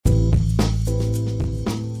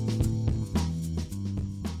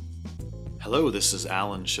Hello, this is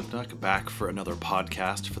Alan Shipnuck back for another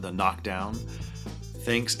podcast for the Knockdown.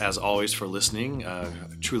 Thanks, as always, for listening. I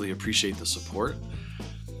truly appreciate the support.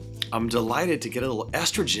 I'm delighted to get a little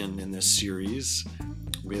estrogen in this series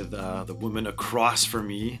with the woman across from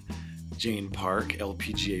me, Jane Park,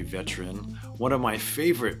 LPGA veteran, one of my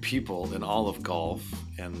favorite people in all of golf,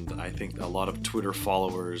 and I think a lot of Twitter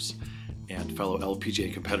followers and fellow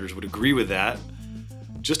LPGA competitors would agree with that.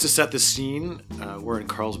 Just to set the scene, we're in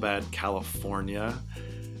Carlsbad, California,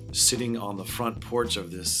 sitting on the front porch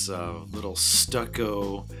of this little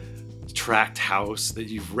stucco tract house that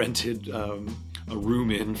you've rented a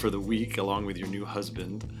room in for the week along with your new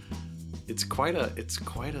husband. It's quite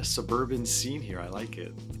a suburban scene here. I like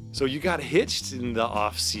it. So you got hitched in the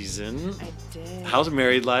off season. I did. How's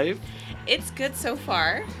married life? It's good so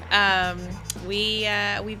far.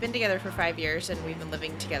 We've been together for 5 years, and we've been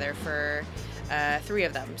living together for 3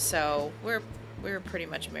 of them. So we're pretty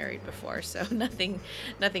much married before. So nothing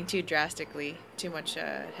too drastically too much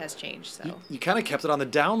has changed. So you kind of kept it on the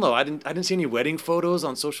down low. I didn't see any wedding photos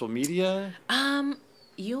on social media.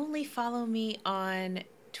 You only follow me on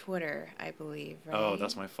Twitter, I believe, right? Oh,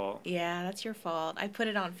 that's my fault. Yeah, that's your fault. I put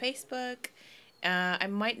it on Facebook. I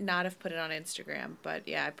might not have put it on Instagram, but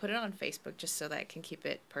yeah, I put it on Facebook just so that I can keep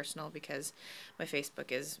it personal, because my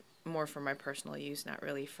Facebook is more for my personal use, not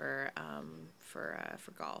really for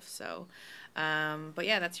golf. So, but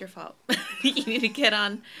yeah, that's your fault. You need to get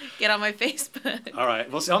on my Facebook. All right.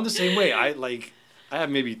 Well, see, I'm the same way. I have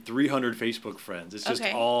maybe 300 Facebook friends. It's just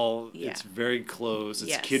it's very close.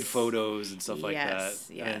 It's kid photos and stuff like that.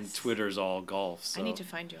 Yes. And Twitter's all golf. So. I need to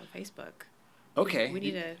find you on Facebook. Okay.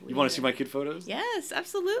 You want to see my kid photos? Yes,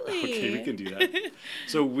 absolutely. Okay, we can do that.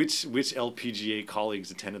 So which LPGA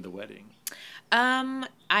colleagues attended the wedding? None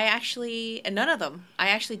of them. I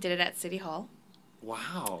actually did it at City Hall.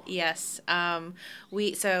 Wow. Yes.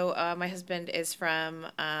 My husband is from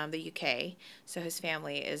the UK, so his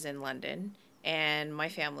family is in London. And my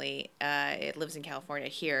family, it lives in California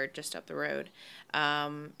here, just up the road.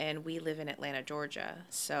 And we live in Atlanta, Georgia.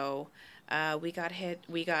 So we got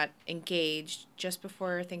engaged just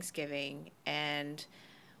before Thanksgiving, and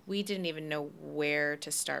we didn't even know where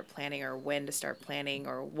to start planning or when to start planning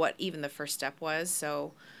or what even the first step was.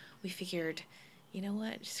 So we figured, you know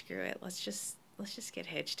what, screw it. Let's just get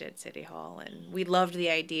hitched at City Hall. And we loved the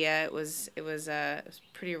idea. It was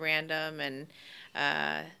pretty random, and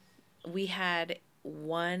we had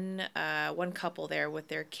one couple there with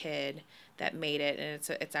their kid that made it,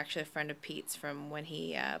 and it's actually a friend of Pete's from when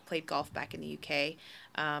he played golf back in the UK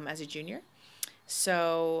as a junior.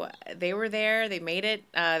 So they were there. They made it.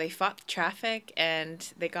 They fought the traffic, and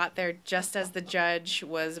they got there just as the judge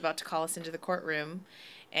was about to call us into the courtroom.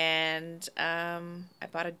 And I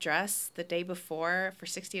bought a dress the day before for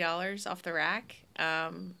 $60 off the rack.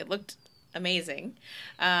 It looked amazing.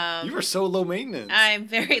 You were so low maintenance. I'm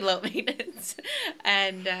very low maintenance.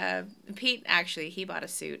 And Pete, actually, he bought a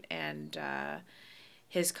suit, and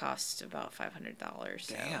his cost about $500.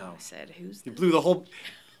 So damn. I said, He blew the whole...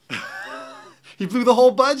 He blew the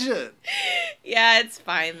whole budget. Yeah, it's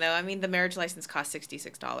fine, though. I mean, the marriage license cost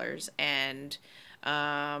 $66, and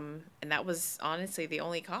that was honestly the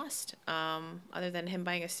only cost, other than him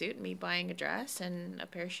buying a suit and me buying a dress and a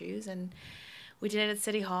pair of shoes. And we did it at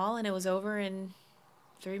City Hall, and it was over in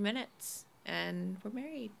 3 minutes, and we're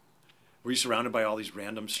married. Were you surrounded by all these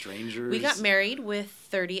random strangers? We got married with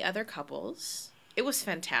 30 other couples. It was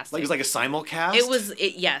fantastic. It was like a simulcast?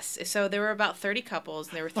 Yes. So there were about 30 couples,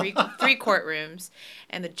 and there were three courtrooms,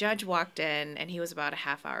 and the judge walked in, and he was about a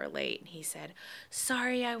half hour late, and he said,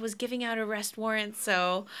 "Sorry, I was giving out arrest warrants,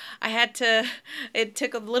 so it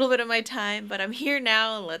took a little bit of my time, but I'm here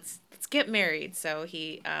now, and let's get married." So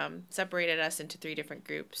he separated us into 3 different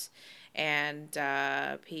groups, and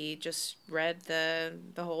he just read the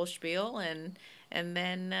whole spiel, and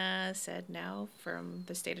then said, "Now from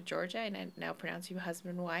the state of Georgia, and I now pronounce you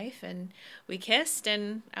husband and wife." And we kissed,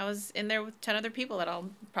 and I was in there with 10 other people that I'll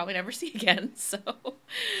probably never see again. So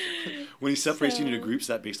when he separates you into groups, is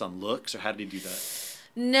that based on looks, or how did he do that?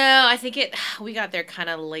 No, I think we got there kind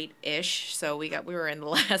of late-ish, so we were in the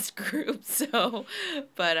last group. So,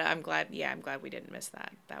 but I'm glad we didn't miss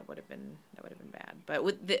that. That would have been bad.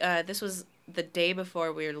 But this was the day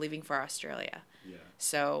before we were leaving for Australia. Yeah.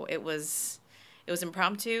 So it was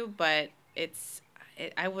impromptu, but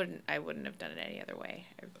I wouldn't have done it any other way.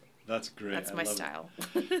 That's great. That's my style.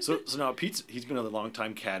 So now he's been a long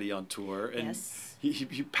time caddy on tour, and yes.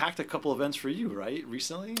 he packed a couple events for you, right?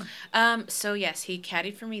 Recently. So yes, he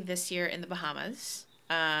caddied for me this year in the Bahamas.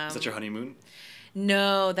 Is that your honeymoon?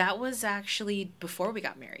 No, that was actually before we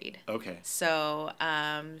got married. Okay. So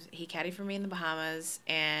he caddied for me in the Bahamas,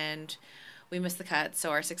 and we missed the cut,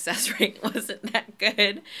 so our success rate wasn't that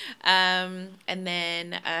good. And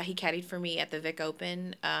then he caddied for me at the Vic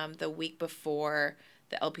Open the week before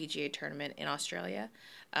the LPGA tournament in Australia.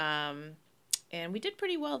 And we did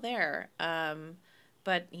pretty well there.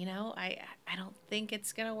 But, you know, I don't think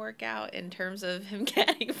it's going to work out in terms of him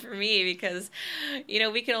caddying for me because, you know,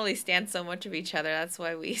 we can only stand so much of each other. That's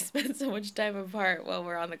why we spend so much time apart while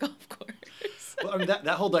we're on the golf course. Well, I mean, that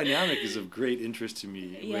whole dynamic is of great interest to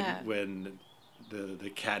me Yeah. when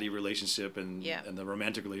the caddy relationship and Yeah. and the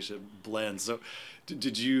romantic relationship blends. So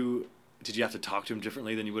did you have to talk to him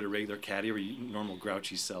differently than you would a regular caddy, or were you normal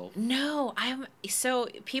grouchy self? No, so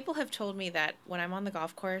people have told me that when I'm on the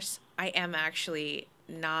golf course, I am actually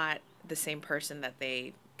not the same person that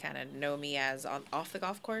they kind of know me as off the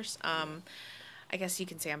golf course. I guess you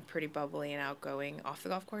can say I'm pretty bubbly and outgoing off the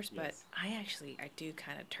golf course, but Yes. I do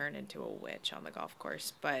kind of turn into a witch on the golf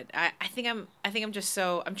course. But I think I'm just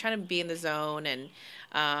I'm trying to be in the zone, and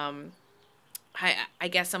I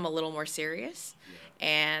guess I'm a little more serious.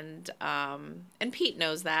 And Pete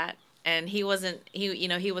knows that, and he wasn't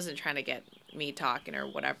trying to get me talking or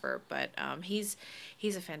whatever, but he's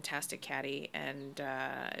a fantastic caddy, and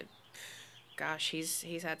gosh, he's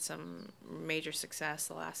had some major success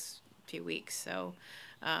the last few weeks. So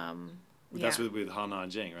That's with Hana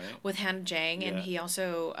and Jang, right? with Han Jang, and Yeah. he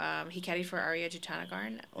also he caddied for Arya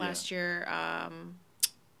Jutanugarn last year,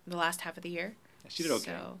 the last half of the year. She did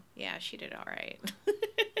okay. So yeah, she did all right.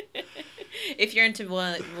 If you're into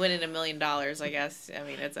winning $1 million, I guess, I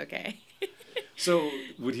mean, it's okay. So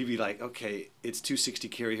would he be like, okay, it's 260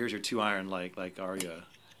 carry, here's your 2-iron like Arya?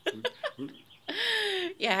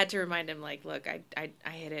 Yeah, I had to remind him, like, look, I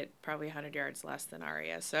hit it probably 100 yards less than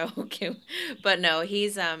Arya, so okay. But no,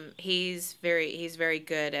 he's very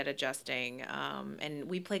good at adjusting, and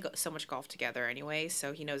we play so much golf together anyway,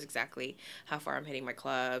 so he knows exactly how far I'm hitting my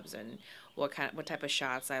clubs and what type of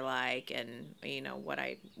shots I like, and you know what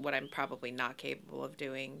I'm probably not capable of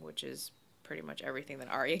doing, which is pretty much everything that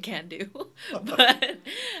Arya can do.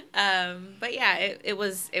 but yeah, it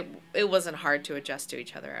wasn't hard to adjust to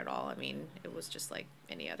each other at all. I mean, it was just like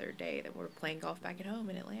any other day that we're playing golf back at home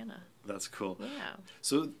in Atlanta. That's cool. Yeah.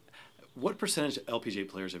 So what percentage of LPGA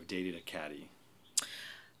players have dated a caddy?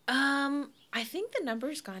 I think the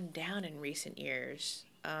number's gone down in recent years.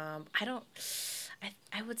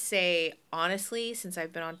 I would say, honestly, since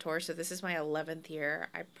I've been on tour, so this is my 11th year,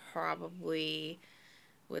 I probably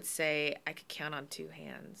would say I could count on two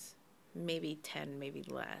hands. Maybe 10, maybe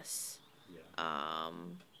less. Yeah.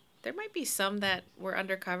 There might be some that were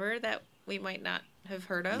undercover that we might not have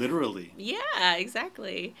heard of. Literally. Yeah,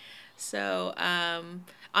 exactly. So,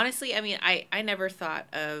 honestly, I mean, I never thought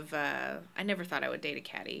I would date a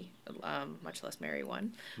caddy, much less marry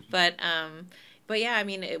one. But yeah, I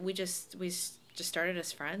mean, we just started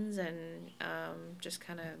as friends and just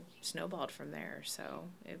kind of snowballed from there. So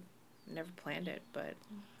it never planned it, but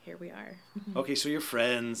here we are. Okay, so you're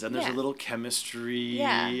friends, and there's Yeah. a little chemistry,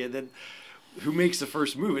 Yeah. and then who makes the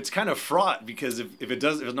first move? It's kind of fraught because if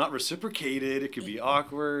it's not reciprocated, it could be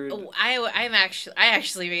awkward. Oh, I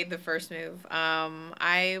actually made the first move.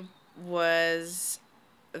 I was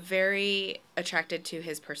very attracted to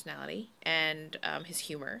his personality and his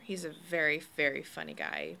humor. He's a very, very funny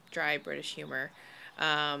guy, dry British humor,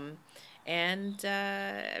 and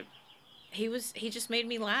he just made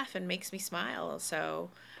me laugh and makes me smile. So,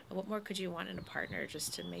 what more could you want in a partner,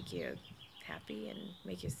 just to make you happy and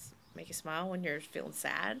make you smile when you're feeling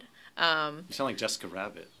sad? You sound like Jessica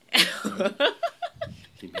Rabbit.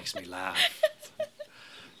 He makes me laugh.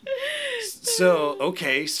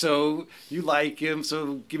 So you like him.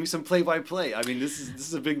 So give me some play-by-play. I mean, this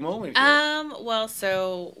is a big moment here. Well,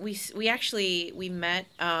 so we actually met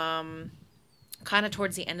kind of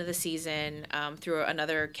towards the end of the season through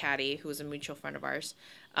another caddy who was a mutual friend of ours.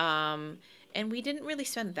 And we didn't really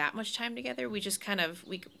spend that much time together. We just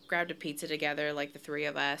we grabbed a pizza together, like the three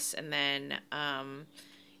of us, and then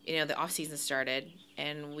the off season started,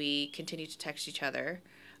 and we continued to text each other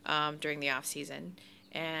during the off season,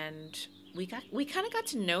 and we kind of got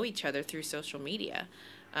to know each other through social media,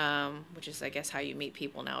 which is, I guess, how you meet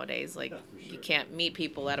people nowadays. Like, you can't meet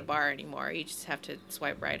people at a bar anymore. You just have to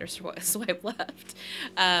swipe right or swipe left.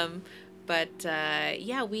 Yeah,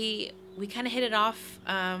 we kind of hit it off,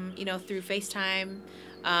 through FaceTime.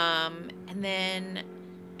 And then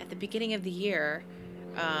at the beginning of the year,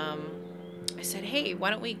 I said, hey, why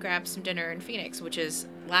don't we grab some dinner in Phoenix, which is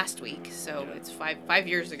last week. So it's five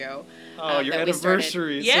years ago. Oh, your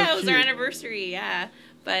anniversary. Yeah, so it was cute. our anniversary. Yeah.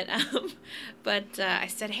 But I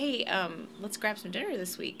said, hey, let's grab some dinner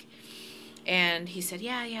this week. And he said,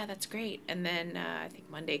 yeah, that's great. And then I think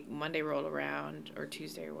Monday rolled around, or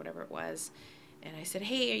Tuesday or whatever it was. And I said,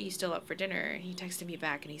 hey, are you still up for dinner? And he texted me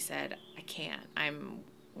back and he said, I can't. I'm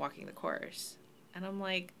walking the course. And I'm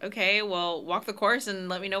like, okay, well, walk the course and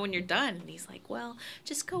let me know when you're done. And he's like, well,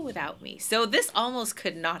 just go without me. So this almost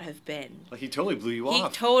could not have been. Like, he totally blew you He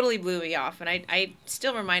off. totally blew me off. And I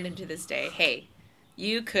still remind him to this day, hey,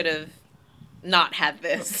 you could have not had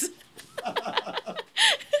this.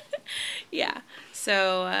 Yeah.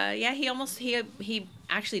 So, he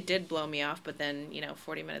actually did blow me off. But then,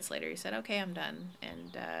 40 minutes later, he said, okay, I'm done.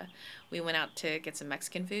 And we went out to get some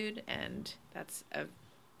Mexican food. And that's a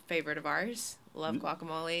favorite of ours. Love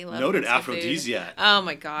guacamole. Love Noted Mexican aphrodisiac. Food. Oh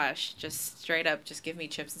my gosh, just straight up, just give me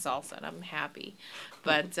chips and salsa, and I'm happy.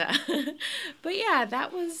 But but yeah,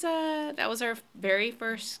 that was our very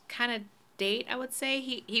first kind of date. I would say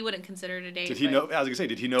he wouldn't consider it a date. Did he know? I was gonna say,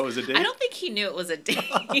 did he know it was a date? I don't think he knew it was a date.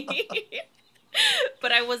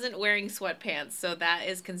 But I wasn't wearing sweatpants, so that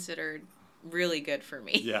is considered really good for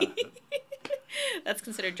me. Yeah. That's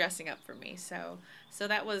considered dressing up for me. So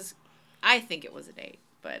that was, I think it was a date.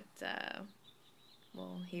 But,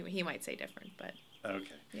 well, he might say different, but.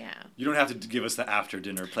 Okay. Yeah. You don't have to give us the after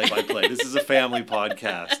dinner play-by-play. This is a family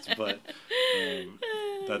podcast, but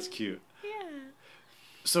that's cute. Yeah.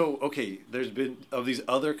 So, okay, there's been, of these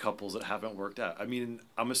other couples that haven't worked out. I mean,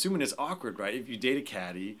 I'm assuming it's awkward, right? If you date a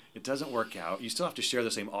caddy, it doesn't work out. You still have to share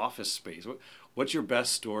the same office space. What's your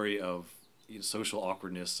best story of social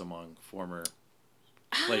awkwardness among former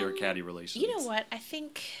player-caddy relations? You know what? I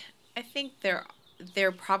think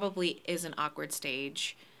there probably is an awkward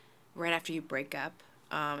stage right after you break up,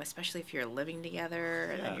 especially if you're living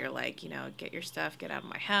together. Yeah. And you're like, get your stuff, get out of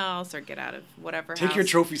my house, or get out of whatever Take house. your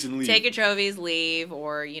trophies and leave. Take your trophies, leave,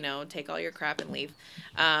 or, take all your crap and leave.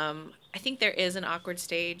 I think there is an awkward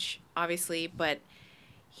stage, obviously, but,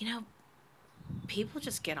 people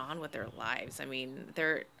just get on with their lives. I mean,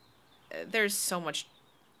 there's so much,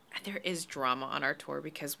 there is drama on our tour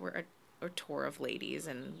because we're a tour of ladies,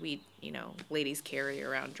 and we, ladies carry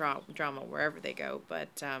around drama wherever they go.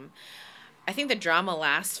 But I think the drama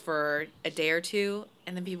lasts for a day or two,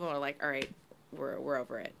 and then people are like, all right, we're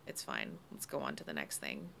over it. It's fine. Let's go on to the next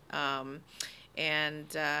thing.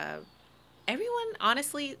 And everyone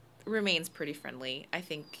honestly remains pretty friendly. I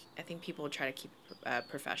think people try to keep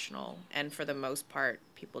professional, and for the most part,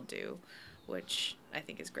 people do, which I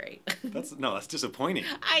think is great. That's disappointing.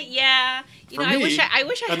 I wish I had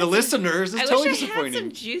and the listeners, it's totally disappointing. I had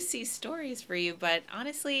some juicy stories for you, but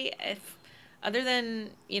honestly, if other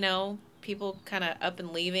than people kind of up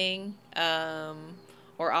and leaving,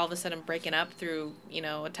 or all of a sudden breaking up through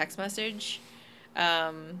a text message,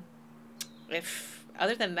 if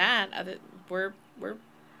other than that, we're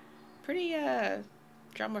pretty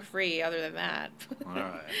drama free. Other than that, all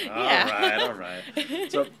right. Yeah.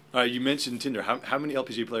 So, you mentioned Tinder. How many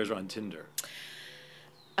LPGA players are on Tinder?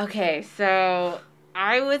 Okay, so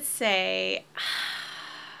I would say,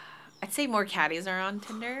 I'd say more caddies are on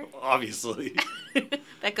Tinder. Obviously.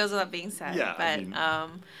 That goes without being said. Yeah, But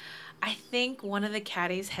I think one of the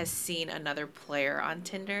caddies has seen another player on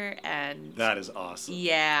Tinder, and that is awesome.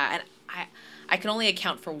 Yeah, and I can only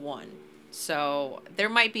account for one. So there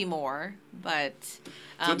might be more, but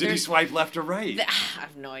so did he swipe left or right? I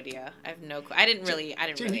have no idea. I have no clue. I didn't really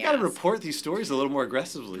you got to report these stories a little more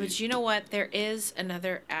aggressively. But you know what? There is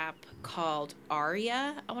another app called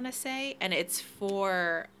Aria, I want to say, and it's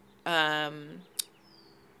for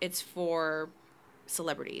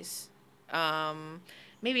celebrities.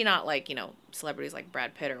 Maybe not like, celebrities like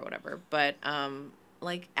Brad Pitt or whatever, but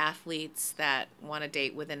like athletes that want to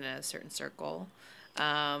date within a certain circle.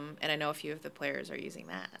 And I know a few of the players are using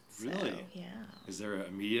that. So, really? Yeah. Is there a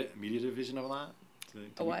media division of that?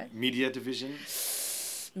 A what? Media division?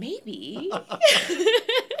 Maybe.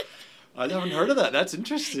 I haven't heard of that. That's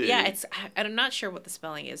interesting. Yeah, I'm not sure what the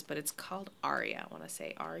spelling is, but it's called Aria. I want to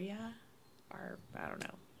say Aria, I don't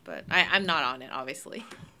know, but I'm not on it, obviously.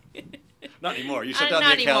 Not anymore. You shut down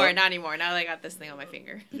the account. Not anymore. Now that I got this thing on my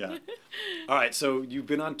finger. Yeah. All right. So you've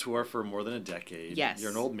been on tour for more than a decade. Yes.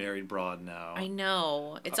 You're an old married broad now. I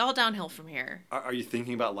know. It's all downhill from here. Are you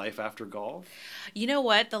thinking about life after golf? You know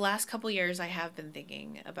what? The last couple years I have been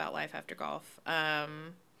thinking about life after golf.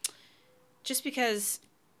 Just because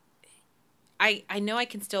I know I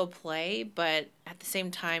can still play, but at the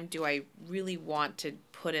same time, do I really want to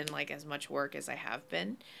put in like as much work as I have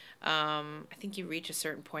been? I think you reach a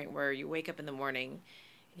certain point where you wake up in the morning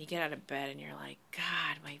and you get out of bed and you're like,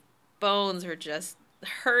 God, my bones are just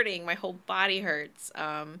hurting. My whole body hurts.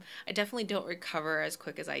 I definitely don't recover as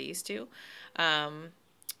quick as I used to,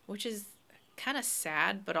 which is kind of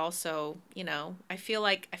sad, but also, I feel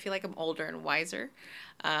like I'm older and wiser.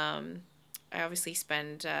 I obviously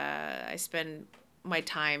spend my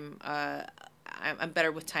time. I'm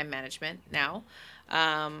better with time management now.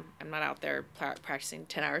 I'm not out there practicing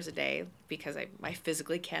 10 hours a day because I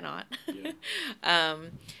physically cannot. Yeah.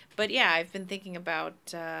 But yeah, I've been thinking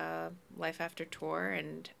about life after tour,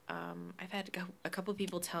 and I've had a couple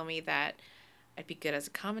people tell me that I'd be good as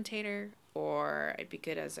a commentator or I'd be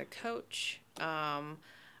good as a coach. I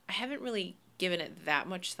haven't really given it that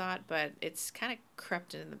much thought, but it's kind of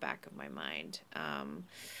crept in the back of my mind.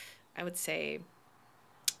 I would say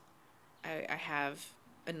I have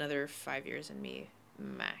another 5 years in me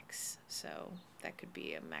max, so that could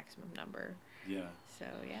be a maximum number. Yeah. So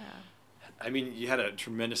yeah. I mean, you had a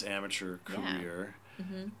tremendous amateur career.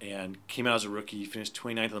 Mm-hmm. And came out as a rookie. You finished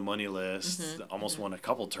 29th on the money list. Almost won a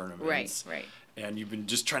couple tournaments. Right. And you've been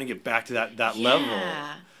just trying to get back to that Yeah. level.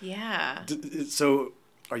 Yeah. So,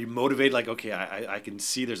 are you motivated? Like, okay, I can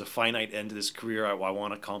see there's a finite end to this career. I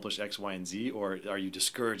want to accomplish X, Y, and Z. Or are you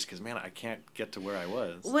discouraged because, man, I can't get to where I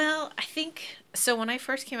was? Well, I think so. When I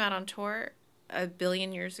first came out on tour a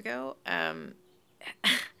billion years ago,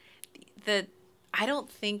 I don't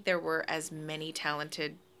think there were as many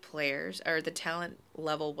talented players, or the talent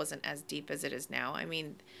level wasn't as deep as it is now. I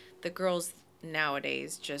mean, the girls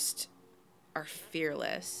nowadays just are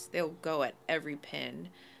fearless. They'll go at every pin,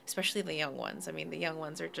 especially the young ones. I mean, the young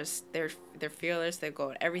ones are just they're fearless. They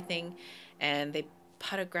go at everything, and they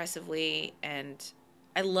putt aggressively. And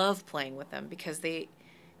I love playing with them because they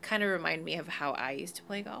kind of remind me of how I used to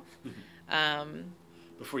play golf.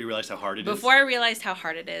 Before you realized how hard it is? Before I realized how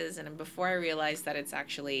hard it is, and before I realized that it's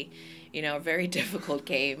actually, a very difficult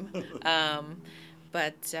game.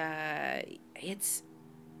 But it's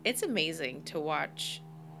amazing to watch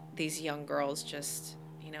these young girls just,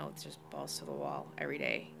 just balls to the wall every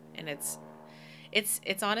day. And it's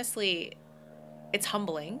honestly, it's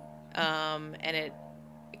humbling. And it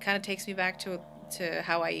kind of takes me back to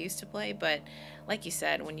how I used to play. But like you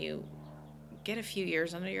said, when you get a few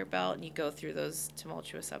years under your belt and you go through those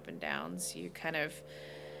tumultuous up and downs,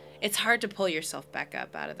 it's hard to pull yourself back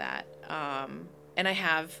up out of that. And I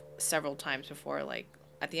have several times before, like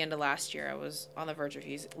at the end of last year, I was on the verge of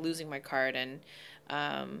losing my card and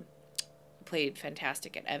played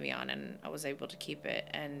fantastic at Evian, and I was able to keep it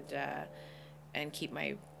and keep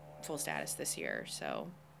my full status this year.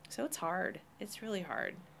 So it's hard. It's really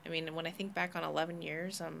hard. I mean, when I think back on 11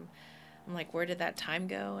 years, I'm like, where did that time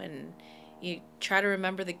go? And you try to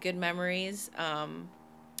remember the good memories,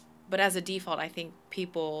 but as a default, I think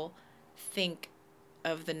people think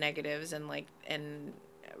of the negatives and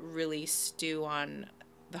really stew on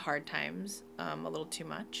the hard times a little too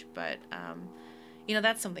much. But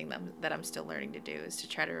that's something that I'm still learning to do, is to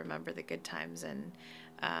try to remember the good times and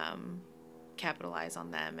capitalize on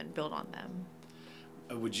them and build on them.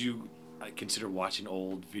 Would you consider watching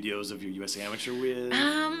old videos of your U.S. Amateur wins?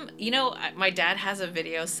 My dad has a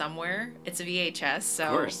video somewhere. It's a VHS, so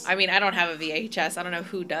of course. I mean, I don't have a VHS. I don't know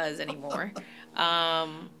who does anymore.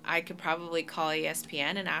 I could probably call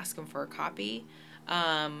ESPN and ask them for a copy.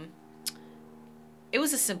 It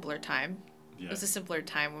was a simpler time. Yeah. It was a simpler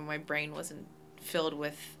time when my brain wasn't filled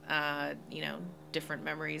with different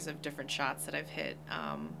memories of different shots that I've hit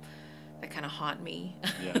that kind of haunt me.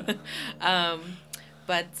 Yeah.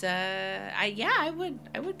 But I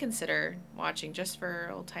would consider watching just for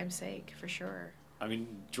old time's sake, for sure. I mean,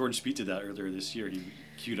 Jordan Spieth did that earlier this year. He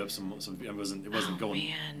queued up some. It wasn't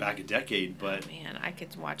going back a decade, but man, I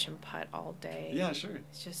could watch him putt all day. Yeah, sure.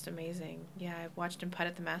 It's just amazing. Yeah, I watched him putt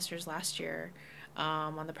at the Masters last year,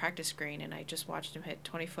 on the practice green, and I just watched him hit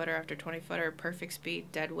 20-footer after 20-footer, perfect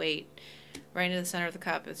speed, dead weight, right into the center of the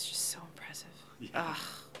cup. It's just so impressive. Yeah.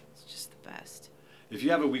 It's just the best. If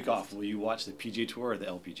you have a week off, will you watch the PGA Tour or the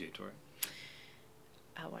LPGA Tour?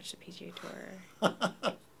 I'll watch the PGA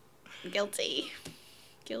Tour. Guilty.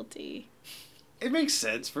 It makes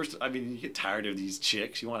sense. First, I mean, you get tired of these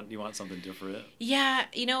chicks. You want something different. Yeah,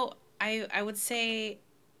 I would say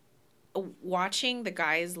watching the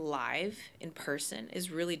guys live in person is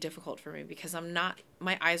really difficult for me because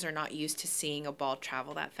my eyes are not used to seeing a ball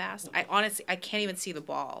travel that fast. I can't even see the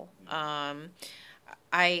ball.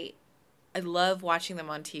 I love watching them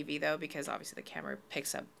on TV though, because obviously the camera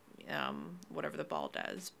picks up whatever the ball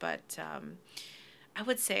does. But I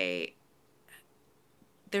would say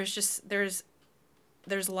there's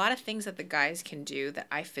a lot of things that the guys can do that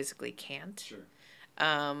I physically can't. Sure.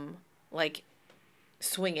 Like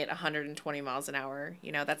swing it 120 miles an hour.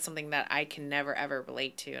 That's something that I can never ever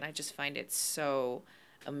relate to, and I just find it so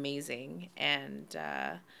amazing. And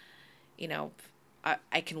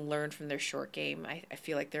I can learn from their short game. I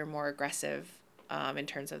feel like they're more aggressive in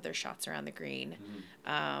terms of their shots around the green.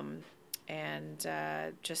 And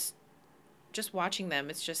just watching them,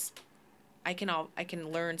 it's just I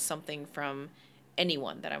can learn something from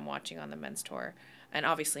anyone that I'm watching on the men's tour, and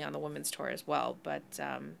obviously on the women's tour as well. But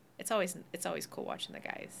it's always cool watching the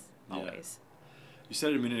guys. Always. Yeah. You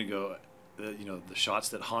said it a minute ago. The shots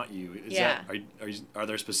that haunt you. Are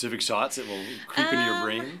there specific shots that will creep into your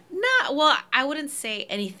brain? No, well, I wouldn't say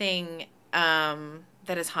anything that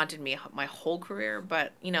has haunted me my whole career,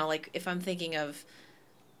 but like if I'm thinking of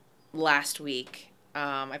last week,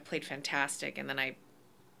 I played fantastic, and then I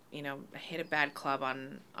hit a bad club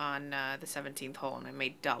on the 17th hole, and I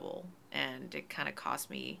made double, and it kind of cost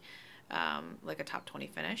me like a top 20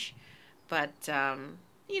 finish, but.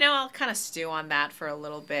 I'll kind of stew on that for a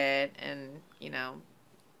little bit and,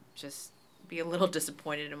 just be a little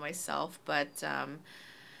disappointed in myself. But,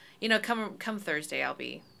 come Thursday, I'll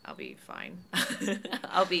be fine.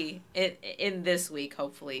 I'll be in this week,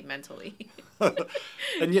 hopefully, mentally.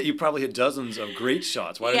 And yet you probably hit dozens of great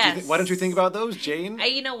shots. Why don't you think about those, Jane?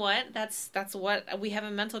 You know what? That's what we have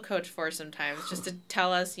a mental coach for sometimes, just to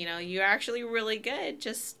tell us, you're actually really good.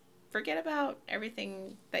 Just forget about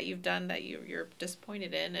everything that you've done that you're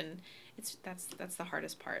disappointed in, and that's the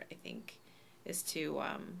hardest part, I think, is to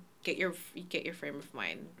get your frame of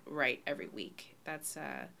mind right every week. That's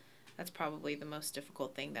probably the most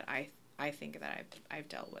difficult thing that I think that I've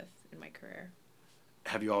dealt with in my career.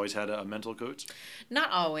 Have you always had a mental coach? Not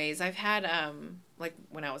always. I've had like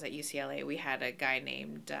when I was at UCLA, we had a guy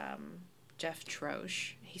named Jeff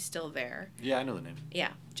Troche. He's still there. Yeah, I know the name.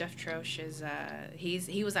 Yeah, Jeff Troche is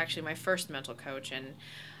he was actually my first mental coach, and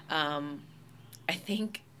I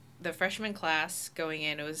think the freshman class going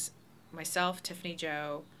in, it was myself, Tiffany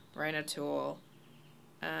Joe, Ryan O'Toole,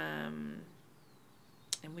 and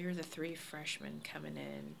we were the 3 freshmen coming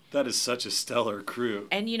in. That is such a stellar crew.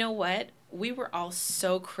 And you know what? We were all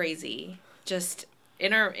so crazy, just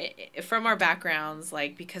from our backgrounds,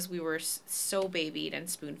 like because we were so babied and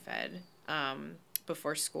spoon-fed.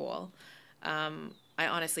 Before school. I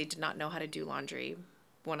honestly did not know how to do laundry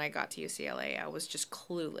when I got to UCLA. I was just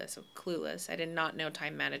clueless. I did not know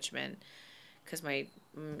time management because my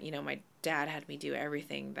dad had me do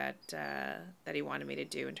everything that he wanted me to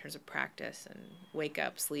do in terms of practice and wake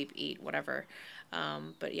up, sleep, eat, whatever.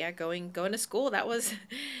 But yeah, going to school, that was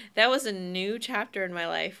a new chapter in my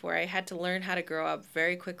life where I had to learn how to grow up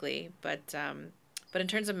very quickly. But in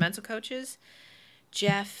terms of mental coaches,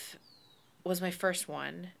 Jeff was my first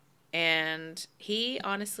one, and he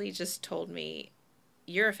honestly just told me,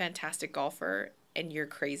 you're a fantastic golfer and you're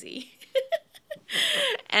crazy.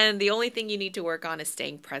 And the only thing you need to work on is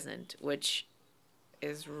staying present, which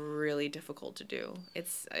is really difficult to do.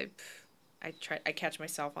 I catch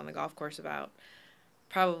myself on the golf course about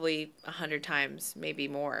probably 100 times, maybe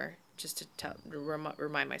more, just to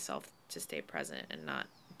remind myself to stay present and not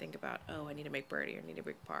think about, oh, I need to make birdie or I need to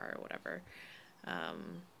break par or whatever.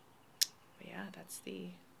 Yeah, that's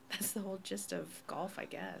the whole gist of golf, I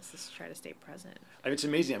guess, is to try to stay present. I mean, it's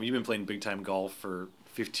amazing. I mean, you've been playing big time golf for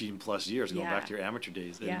 15 plus years, going back to your amateur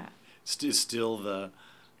days. And it's still the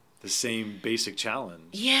same basic challenge.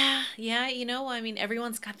 Yeah. I mean,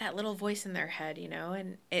 everyone's got that little voice in their head,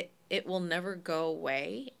 and it will never go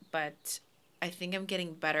away. But I think I'm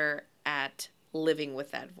getting better at living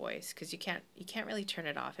with that voice, because you can't really turn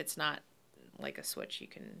it off. It's not like a switch you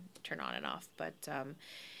can turn on and off. But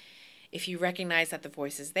if you recognize that the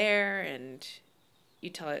voice is there and you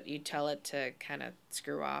tell it to kind of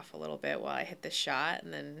screw off a little bit while I hit the shot,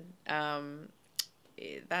 and then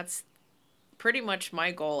that's pretty much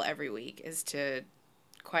my goal every week, is to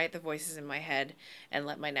quiet the voices in my head and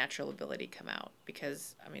let my natural ability come out,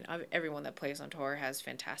 because I mean everyone that plays on tour has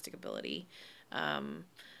fantastic ability.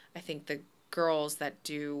 I think the girls that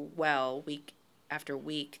do well week after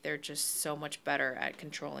week, they're just so much better at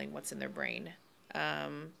controlling what's in their brain.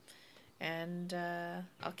 And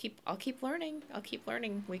I'll keep learning. I'll keep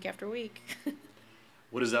learning week after week.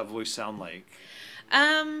 What does that voice sound like?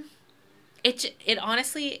 It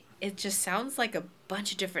honestly, it just sounds like a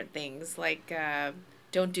bunch of different things, like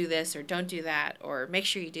don't do this or don't do that, or make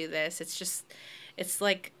sure you do this. It's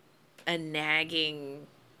like a nagging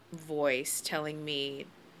voice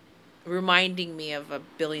reminding me of a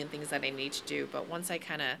billion things that I need to do. But once I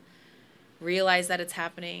kind of realize that it's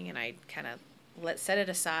happening and I kind of set it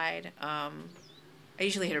aside, I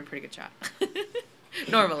usually hit a pretty good shot.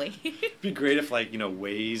 Normally. It'd be great if, like,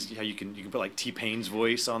 ways how you can put like T-Pain's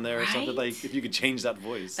voice on there, right? Or something, like if you could change that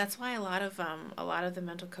voice. That's why a lot of the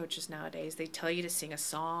mental coaches nowadays, they tell you to sing a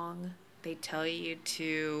song. They tell you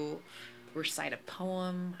to recite a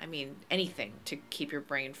poem. I mean, anything to keep your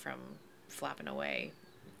brain from flapping away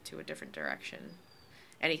to a different direction.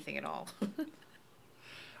 Anything at all.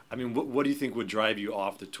 I mean, what do you think would drive you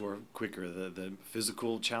off the tour quicker, the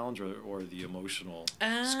physical challenge or the emotional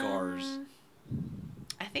scars?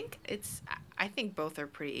 I think both are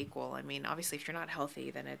pretty equal. I mean, obviously, if you're not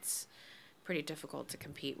healthy, then it's pretty difficult to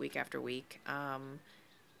compete week after week.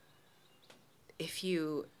 If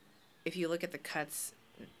you look at the cuts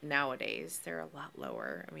nowadays, they're a lot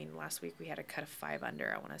lower. I mean, last week we had a cut of 5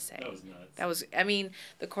 under, I want to say. That was nuts. I mean,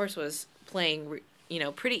 the course was playing,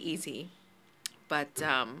 pretty easy, but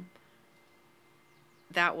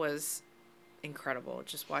that was incredible,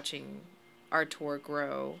 just watching our tour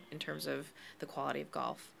grow in terms of the quality of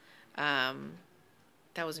golf.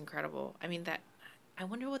 That was incredible. I mean, I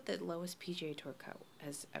wonder what the lowest PGA Tour cut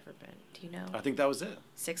has ever been. Do you know? I think that was it.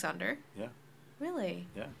 6 under? Yeah. Really?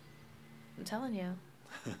 Yeah. I'm telling you.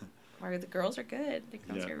 The girls are good. The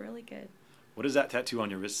girls are really good. What does that tattoo on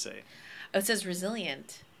your wrist say? Oh, it says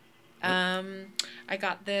resilient. I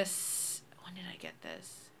got this. When did I get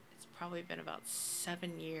this? It's probably been about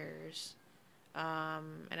 7 years.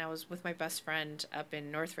 And I was with my best friend up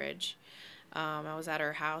in Northridge. I was at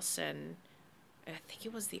her house, and I think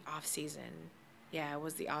it was the off season. Yeah, it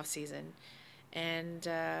was the off season. And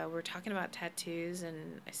we're talking about tattoos,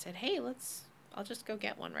 and I said, "Hey, I'll just go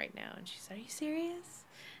get one right now." And she said, "Are you serious?"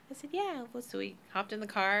 I said, "Yeah." Well, so we hopped in the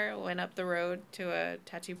car, went up the road to a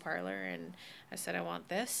tattoo parlor, and I said, "I want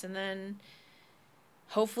this." And then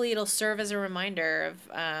hopefully it'll serve as a reminder of,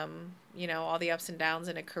 all the ups and downs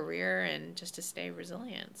in a career and just to stay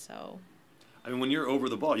resilient. So, I mean, when you're over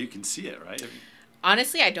the ball, you can see it, right?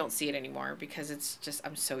 honestly, I don't see it anymore because it's just,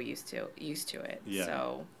 I'm so used to it. Yeah.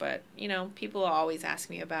 So, but, people always ask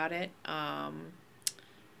me about it.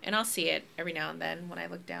 And I'll see it every now and then when I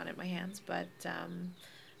look down at my hands. But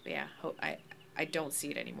yeah, I don't see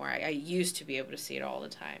it anymore. I used to be able to see it all the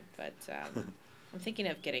time. But I'm thinking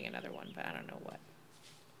of getting another one, but I don't know what.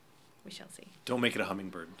 We shall see. Don't make it a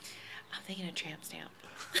hummingbird. I'm thinking a tramp stamp.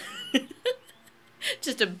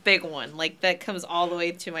 Just a big one, like that comes all the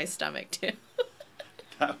way to my stomach, too.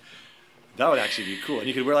 That would actually be cool. And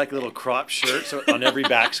you could wear like a little crop shirt, so on every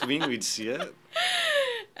backswing we'd see it.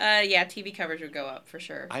 Yeah, TV coverage would go up for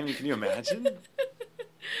sure. I mean, can you imagine?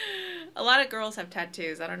 A lot of girls have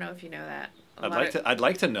tattoos. I don't know if you know that. I'd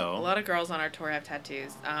like to know. A lot of girls on our tour have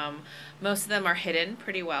tattoos. Most of them are hidden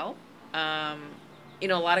pretty well. A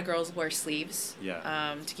lot of girls wear sleeves.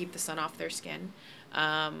 Yeah. To keep the sun off their skin.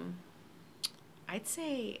 I'd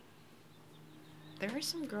say there are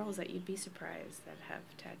some girls that you'd be surprised that have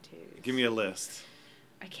tattoos. Give me a list.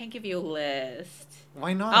 I can't give you a list.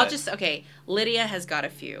 Why not? Lydia has got a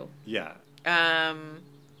few. Yeah.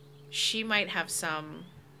 She might have some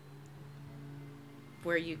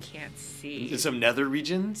where you can't see. In some nether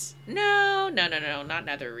regions? No, not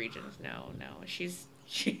nether regions. No.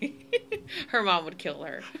 Her mom would kill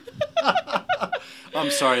her.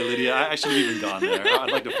 I'm sorry, Lydia. I shouldn't have even gone there.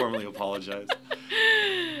 I'd like to formally apologize.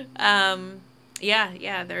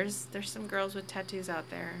 Yeah. There's some girls with tattoos out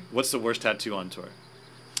there. What's the worst tattoo on tour?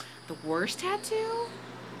 The worst tattoo?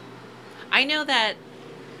 I know that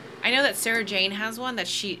Sarah Jane has one that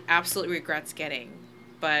she absolutely regrets getting,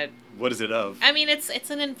 but what is it of? I mean, it's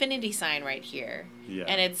an infinity sign right here. Yeah.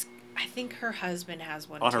 And I think her husband has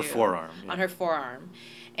one on too. Her forearm. Yeah. On her forearm.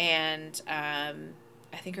 And I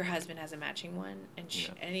think her husband has a matching one. And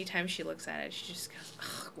anytime she looks at it, she just goes,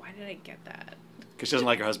 "Ugh, why did I get that?" Because she doesn't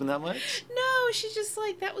like her husband that much? No, she's just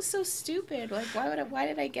like, that was so stupid. Like, why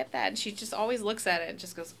did I get that? And she just always looks at it and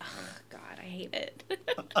just goes, "Oh, God, I hate it."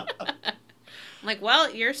 I'm like,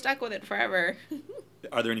 well, you're stuck with it forever.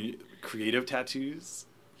 Are there any creative tattoos?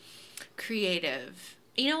 Creative.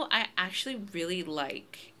 I actually really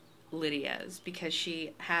like Lydia's because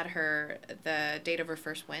she had the date of her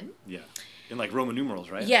first win. Yeah. In like Roman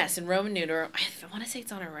numerals, right? Yes, in Roman numeral. I want to say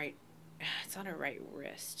it's on her right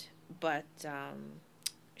wrist. But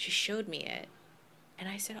she showed me it. And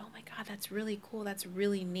I said, "Oh my God, that's really cool. That's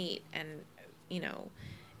really neat." And,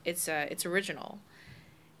 it's original.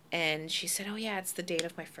 And she said, "Oh yeah, it's the date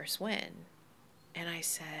of my first win." And I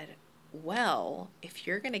said, "Well, if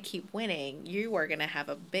you're going to keep winning, you are going to have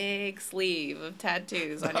a big sleeve of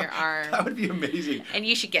tattoos on your arm." That would be amazing. And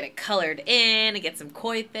you should get it colored in and get some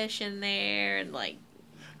koi fish in there and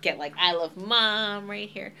get "I love Mom" right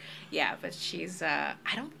here. Yeah, but she's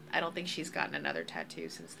I don't think she's gotten another tattoo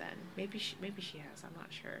since then. Maybe she has, I'm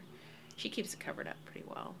not sure. She keeps it covered up pretty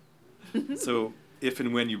well. So, if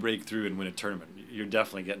and when you break through and win a tournament, you're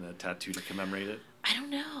definitely getting a tattoo to commemorate it? I don't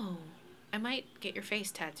know. I might get your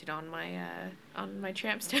face tattooed on my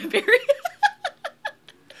tramp stamp area.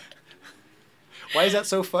 Why is that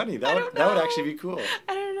so funny? That would actually be cool.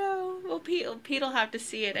 I don't know. Well, Pete'll have to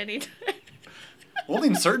see it anytime. Only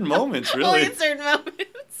in certain moments, really. Only in certain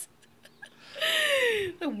moments.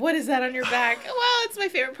 What is that on your back? Well, it's my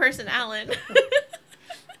favorite person, Alan.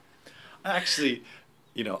 Actually,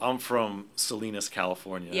 I'm from Salinas,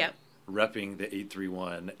 California. Yep. Repping the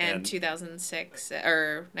 831. And 2006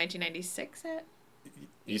 or 1996 at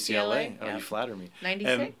UCLA? Oh, yep. You flatter me.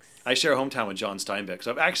 96? And I share a hometown with John Steinbeck.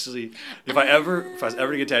 So I've actually, if I was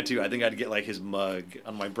ever to get a tattoo, I think I'd get like his mug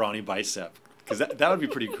on my brawny bicep. Because that would be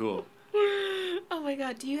pretty cool. Oh my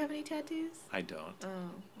God. Do you have any tattoos? I don't. Oh,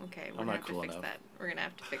 okay. I'm not cool enough. We're going to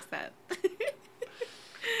have to fix that.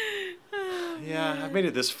 Yeah, I've made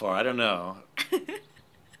it this far. I don't know.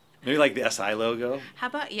 Maybe like the SI logo. How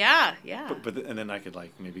about, yeah. And then I could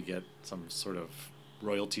like maybe get some sort of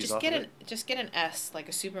royalties off of it. Just get an S, like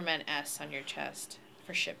a Superman S on your chest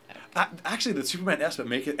for ship. Actually, the Superman S, but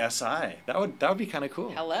make it SI. That would be kind of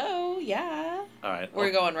cool. Hello, yeah. All right.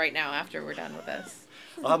 We're going right now after we're done with this.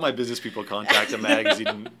 I'll have my business people contact a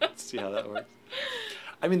magazine and see how that works.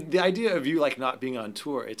 I mean, the idea of you like not being on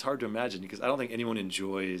tour, it's hard to imagine because I don't think anyone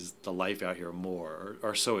enjoys the life out here more,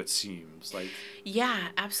 or so it seems. Like. Yeah,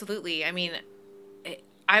 absolutely. I mean,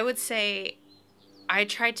 I would say I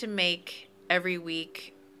try to make every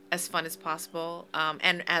week as fun as possible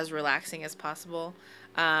and as relaxing as possible.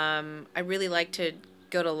 I really like to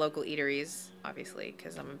go to local eateries, obviously,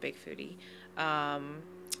 because I'm a big foodie.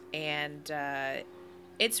 And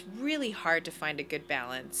it's really hard to find a good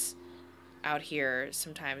balance out here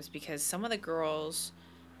sometimes because some of the girls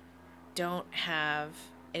don't have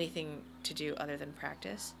anything to do other than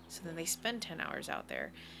practice. So then they spend 10 hours out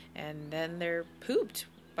there and then they're pooped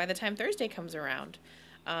by the time Thursday comes around.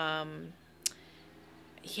 I'm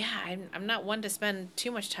not one to spend too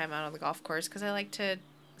much time out on the golf course because I like to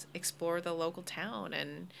explore the local town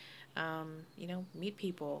and, meet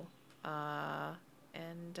people.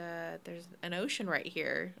 And there's an ocean right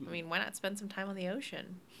here. I mean, why not spend some time on the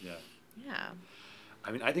ocean? Yeah. Yeah.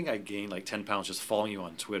 I mean, I think I gained like 10 pounds just following you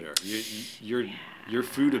on Twitter. Your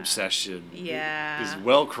food obsession is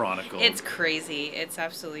well chronicled. It's crazy. It's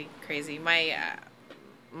absolutely crazy.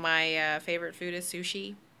 My favorite food is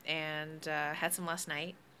sushi, and had some last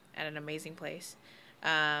night at an amazing place.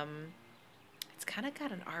 It's kind of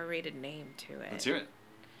got an R-rated name to it. Let's hear it.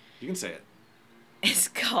 You can say it. It's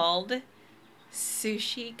called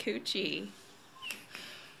Sushi Coochie.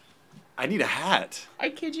 I need a hat. I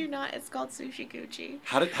kid you not. It's called Sushi Coochie.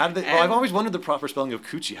 How did they? Well, I've always wondered the proper spelling of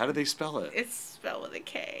coochie. How do they spell it? It's spelled with a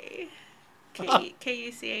K.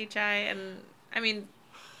 Kuchi, and I mean,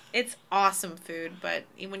 it's awesome food. But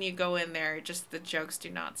when you go in there, just the jokes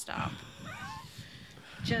do not stop.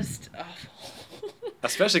 Just awful.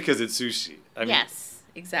 Especially because it's sushi. Yes,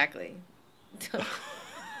 exactly.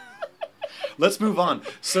 Let's move on.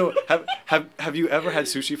 So, have you ever had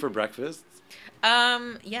sushi for breakfast?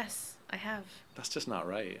 Yes, I have. That's just not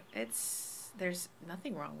right. There's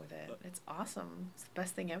nothing wrong with it. It's awesome. It's the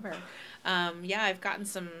best thing ever. I've gotten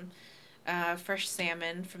some fresh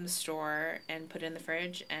salmon from the store and put it in the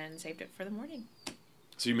fridge and saved it for the morning.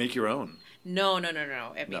 So you make your own? No. I mean,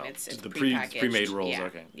 it's the prepackaged. pre-made rolls. Yeah,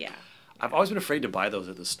 okay. Yeah. I've always been afraid to buy those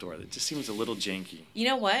at the store. It just seems a little janky. You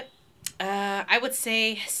know what? I would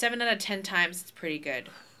say 7 out of 10 times it's pretty good.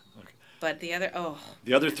 Okay. But the other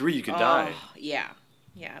 3 you could die. Yeah.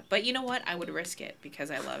 But you know what? I would risk it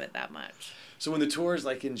because I love it that much. So when the tour is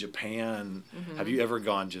like in Japan, have you ever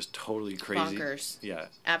gone just totally crazy? Bonkers. Yeah.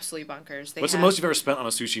 Absolutely bonkers. What's the most you've ever spent on a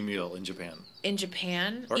sushi meal in Japan? In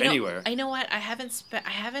Japan? Or anywhere. You know what? I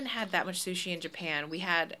haven't had that much sushi in Japan. We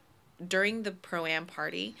had during the Pro-Am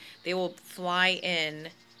party, they will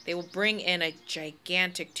bring in a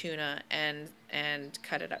gigantic tuna and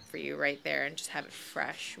cut it up for you right there and just have it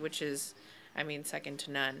fresh, which is, I mean, second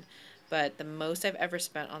to none. But the most I've ever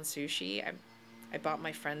spent on sushi, I bought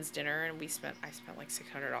my friend's dinner and I spent like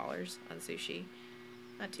 $600 on sushi.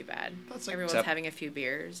 Not too bad. Everyone's having a few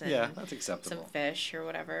beers and that's acceptable. Some fish or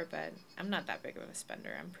whatever, but I'm not that big of a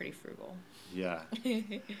spender. I'm pretty frugal. Yeah.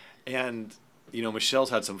 And Michelle's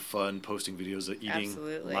had some fun posting videos of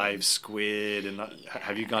eating live squid, and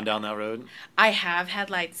have you gone down that road? I have had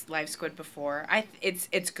live squid before.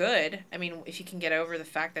 It's good. I mean, if you can get over the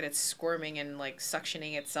fact that it's squirming and like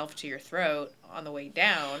suctioning itself to your throat on the way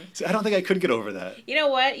down. See, I don't think I could get over that. You know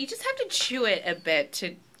what? You just have to chew it a bit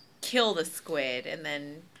to kill the squid, and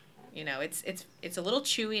then it's a little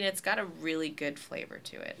chewy and it's got a really good flavor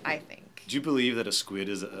to it, I think. Do you believe that a squid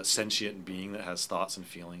is a sentient being that has thoughts and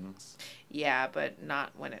feelings? Yeah, but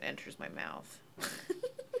not when it enters my mouth.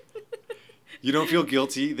 You don't feel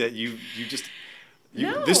guilty that you just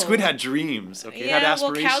No. This squid had dreams, okay? It had Yeah, well,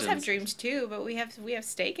 aspirations. cows have dreams too, but we have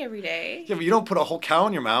steak every day. Yeah, but you don't put a whole cow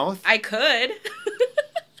in your mouth. I could.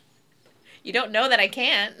 You don't know that I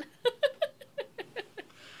can't.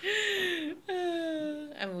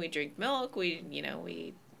 I mean, we drink milk. We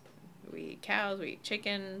eat cows. We eat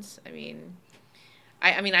chickens. I mean,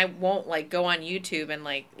 I won't like go on YouTube and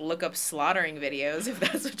like look up slaughtering videos if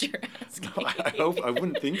that's what you're asking. No, I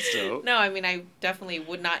wouldn't think so. No, I mean, I definitely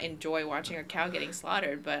would not enjoy watching a cow getting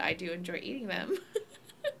slaughtered, but I do enjoy eating them.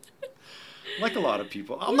 Like a lot of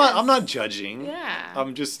people. I'm Yes. not judging. Yeah.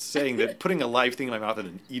 I'm just saying that putting a live thing in my mouth and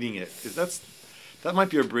then eating it that might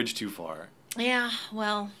be a bridge too far. Yeah,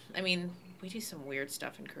 well, I mean, we do some weird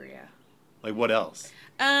stuff in Korea. Like what else?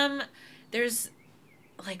 There's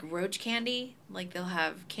like roach candy. Like they'll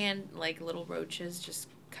have like little roaches just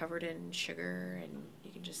covered in sugar, and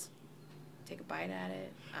you can just take a bite at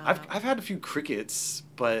it. I've had a few crickets,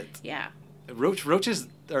 but Yeah. roaches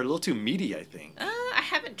are a little too meaty, I think. I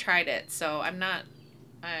haven't tried it, so I'm not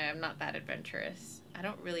that adventurous. I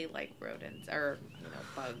don't really like rodents or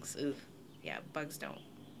bugs. Ooh, yeah, bugs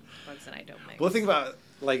and I don't mix. Well, think about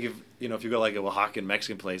like if you go like a Oaxacan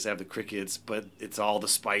Mexican place, they have the crickets, but it's all the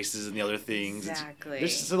spices and the other things. Exactly.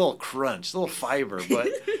 There's just a little crunch, a little fiber,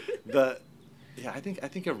 but I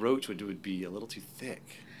think a roach would be a little too thick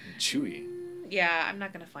and chewy. Yeah, I'm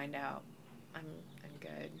not gonna find out. I'm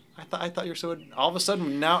good. I thought you were so all of a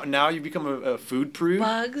sudden now you become a food prude.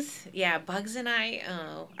 Bugs, yeah, bugs and I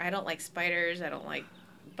don't like spiders. I don't like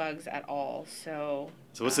bugs at all. So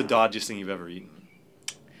what's the dodgiest thing you've ever eaten?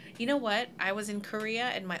 You know what? I was in Korea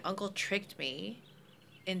and my uncle tricked me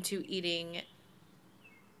into eating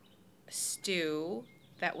stew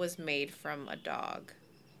that was made from a dog.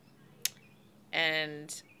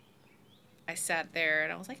 And I sat there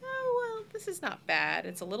and I was like, oh, well, this is not bad.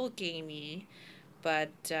 It's a little gamey, but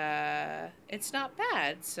it's not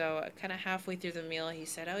bad. So kind of halfway through the meal, he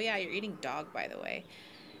said, oh, yeah, you're eating dog, by the way.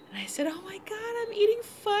 And I said, oh, my God, I'm eating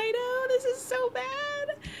Fido. This is so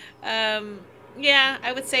bad. Yeah,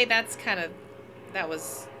 I would say that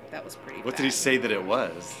was pretty bad. What did he say that it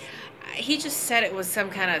was? He just said it was some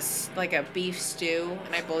kind of like a beef stew,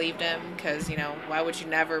 and I believed him because why would you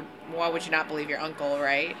not believe your uncle,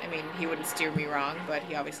 right? I mean, he wouldn't steer me wrong, but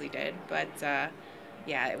he obviously did. But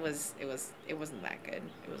yeah, it wasn't that good.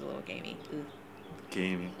 It was a little gamey. Ooh.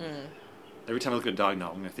 Gamey. Mm. Every time I look at a dog now,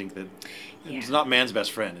 I'm gonna think that Yeah. it's not man's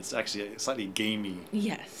best friend. It's actually a slightly gamey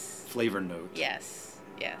Yes. flavor note. Yes,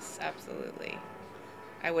 absolutely.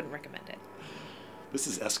 I wouldn't recommend it. This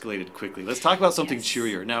has escalated quickly. Let's talk about something Yes.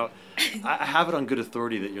 cheerier. Now, I have it on good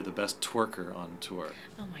authority that you're the best twerker on tour.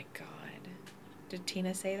 Oh my God. Did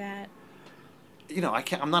Tina say that?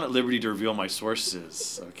 I'm not at liberty to reveal my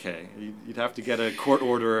sources. Okay, you'd have to get a court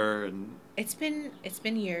order, and It's been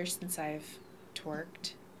years since I've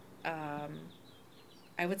twerked. I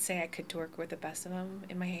would say I could twerk with the best of them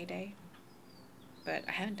in my heyday, but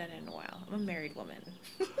I haven't done it in a while. I'm a married woman.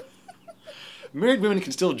 married women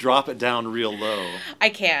can still drop it down real low. I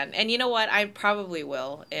can, and you know what? I probably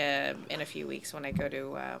will in a few weeks when I go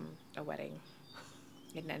to a wedding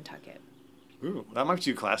in Nantucket. Ooh, that might be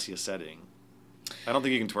too classy a setting. I don't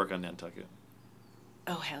think you can twerk on Nantucket.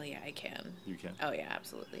 Oh hell yeah, I can. You can. Oh yeah,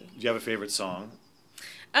 absolutely. Do you have a favorite song?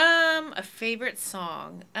 A favorite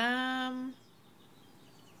song.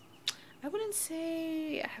 I wouldn't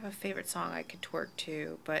say I have a favorite song I could twerk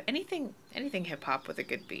to, but anything hip hop with a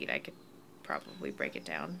good beat, I could probably break it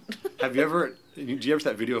down. Do you ever see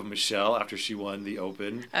that video of Michelle after she won the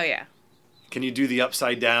Open? Oh yeah. Can you do the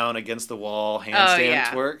upside down against the wall handstand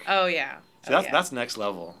twerk? Oh yeah. So that's next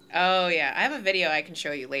level. Oh yeah. I have a video I can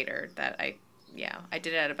show you later that I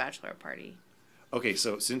did it at a bachelor party. Okay,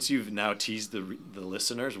 so since you've now teased the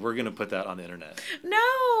listeners, we're gonna put that on the internet.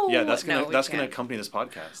 No. Yeah, that's gonna we can't. accompany this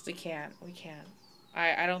podcast. We can't.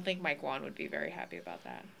 I don't think Mike Wan would be very happy about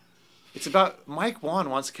that. It's about Mike Wan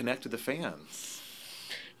wants to connect with the fans.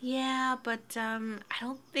 Yeah, but I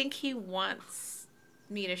don't think he wants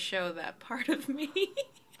me to show that part of me.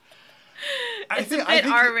 It's a bit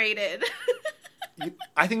R-rated.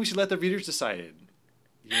 I think we should let the readers decide.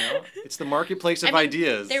 It's the marketplace of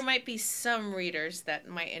ideas. There might be some readers that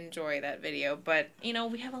might enjoy that video, but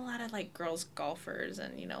we have a lot of like girls golfers,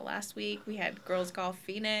 and last week we had Girls Golf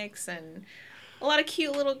Phoenix and a lot of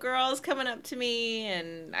cute little girls coming up to me,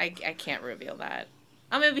 and I can't reveal that.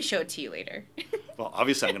 I'll maybe show it to you later. Well,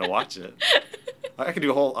 obviously I'm gonna watch it. I could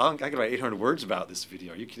do I could write 800 words about this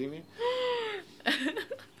video. Are you kidding me?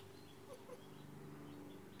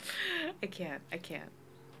 I can't.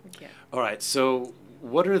 All right, so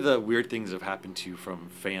what are the weird things that have happened to you from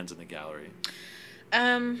fans in the gallery?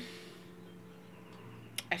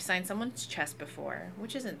 I've signed someone's chest before,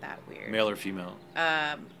 which isn't that weird. Male or female?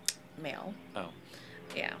 Male. Oh.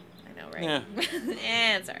 Yeah, I know, right? Yeah.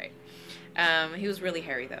 It's all right. He was really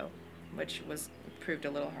hairy though, which proved a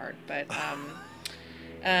little hard. But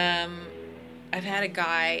I've had a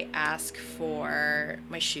guy ask for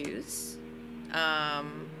my shoes,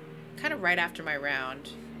 kind of right after my round.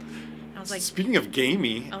 I was like, speaking of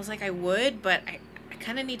gamey, I was like, I would, but I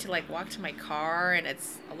kind of need to like walk to my car, and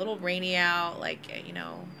it's a little rainy out. Like, you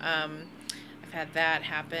know, I've had that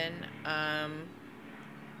happen.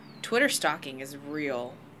 Twitter stalking is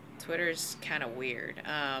real. Twitter's kind of weird.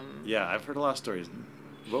 Yeah, I've heard a lot of stories.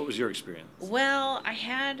 What was your experience? Well, I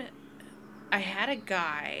had a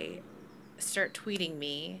guy start tweeting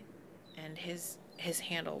me, and his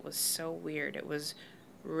handle was so weird. It was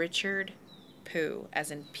Richard Pooh,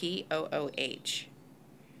 as in Pooh,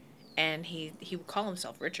 and he would call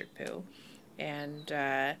himself Richard Pooh, and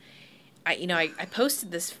I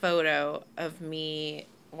posted this photo of me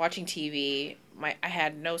watching TV. I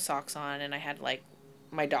had no socks on, and I had like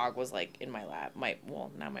my dog was like in my lap.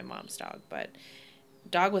 Not my mom's dog, but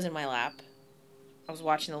dog was in my lap. I was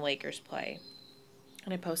watching the Lakers play,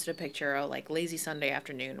 and I posted a picture of like lazy Sunday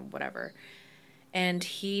afternoon, whatever. And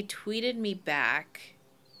he tweeted me back,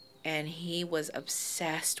 and he was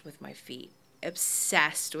obsessed with my feet,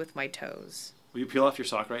 obsessed with my toes. Will you peel off your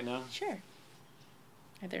sock right now? Sure.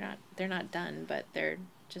 They're not done, but they're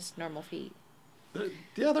just normal feet.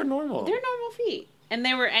 Yeah, they're normal. They're normal feet. And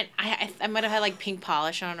they were, and I might have had like pink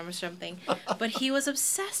polish on them or something, but he was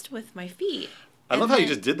obsessed with my feet. I love how you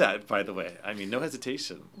just did that, by the way. I mean, no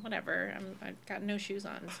hesitation. Whatever. I've got no shoes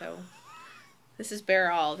on, so this is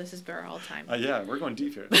bare all time. Yeah, we're going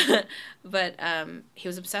deep here. But he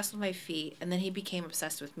was obsessed with my feet, and then he became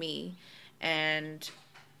obsessed with me, and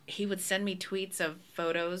he would send me tweets of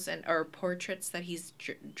photos or portraits that he's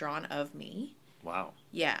drawn of me. Wow.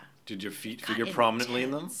 Yeah. Did your feet figure prominently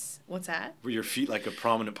in them? What's that? Were your feet like a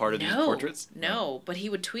prominent part of these portraits? No, but he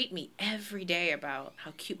would tweet me every day about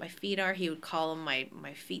how cute my feet are. He would call them my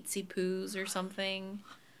feetsy poos or something.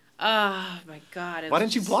 Oh, my God. Why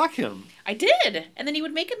didn't you block him? I did. And then he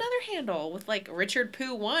would make another handle with like Richard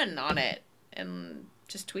Pooh 1 on it and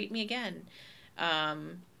just tweet me again.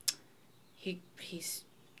 He's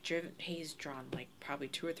drawn like probably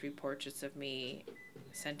 2 or 3 portraits of me,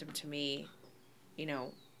 sent them to me, you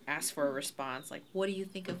know, asked for a response, like, what do you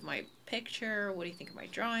think of my picture? What do you think of my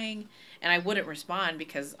drawing? And I wouldn't respond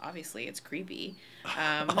because obviously it's creepy.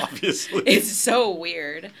 Obviously. It's so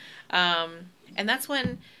weird. And that's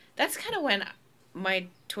kind of when my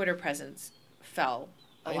Twitter presence fell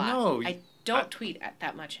a lot. Know. I don't tweet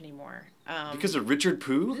that much anymore. Because of Richard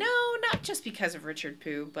Pooh? No, not just because of Richard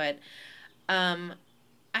Pooh, but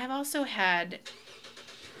I've also had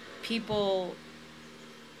people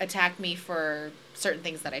attack me for certain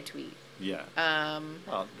things that I tweet. Yeah.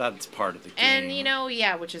 Well, that's part of the game.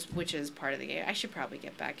 And which is part of the game. I should probably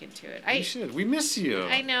get back into it. You should. We miss you.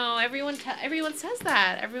 I know. Everyone says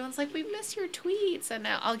that. Everyone's like, we miss your tweets, and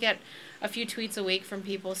I'll get a few tweets a week from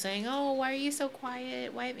people saying, "Oh, why are you so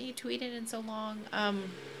quiet? Why haven't you tweeted in so long?"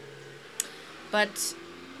 But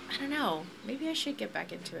I don't know. Maybe I should get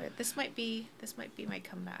back into it. This might be my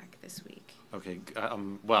comeback this week. Okay.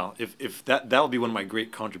 Well, if that'll be one of my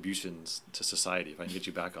great contributions to society if I can get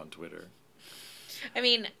you back on Twitter. I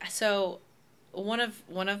mean, so one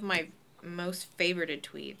of my most favorited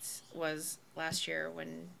tweets was last year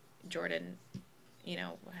when Jordan,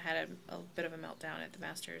 had a bit of a meltdown at the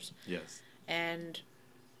Masters. Yes. And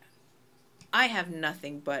I have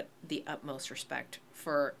nothing but the utmost respect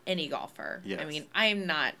for any golfer. Yes. I mean, I am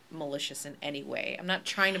not malicious in any way. I'm not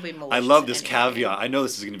trying to be malicious. I love this caveat. I know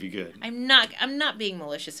this is going to be good. I'm not being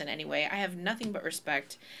malicious in any way. I have nothing but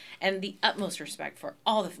respect and the utmost respect for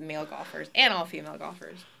all the male golfers and all female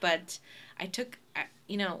golfers. But I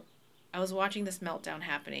was watching this meltdown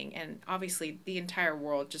happening, and obviously the entire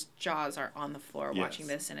world, just jaws are on the floor watching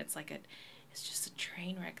this, and it's like it's just a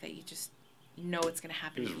train wreck that you just it's going to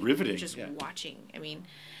happen. It was riveting. You're just watching. I mean,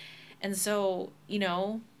 and so,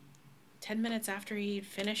 10 minutes after he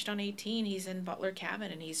finished on 18, he's in Butler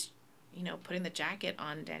Cabin, and he's, putting the jacket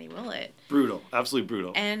on Danny Willett. Brutal. Absolutely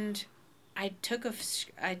brutal. And I took a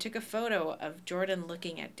photo of Jordan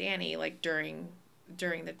looking at Danny, like, during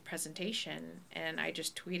the presentation, and I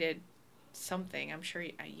just tweeted something. I'm sure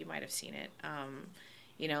you might have seen it.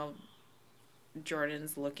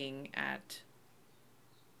 Jordan's looking at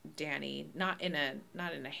Danny, not in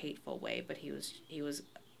a hateful way, but he was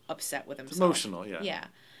upset with himself. It's emotional, yeah. Yeah.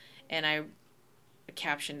 And I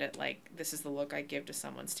captioned it like, "This is the look I give to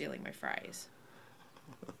someone stealing my fries."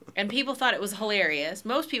 And people thought it was hilarious.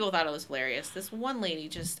 Most people thought it was hilarious. This one lady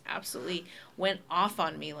just absolutely went off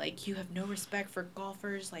on me. Like, you have no respect for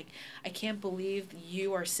golfers. Like, I can't believe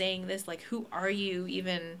you are saying this. Like, who are you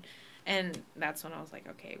even? And that's when I was like,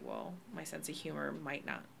 okay, well, my sense of humor might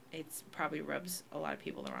not. It's probably rubs a lot of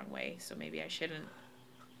people the wrong way. So maybe I shouldn't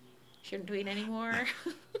tweet anymore.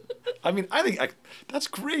 I mean, I think that's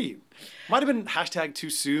great. Might have been hashtag too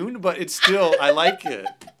soon, but it's still, I like it.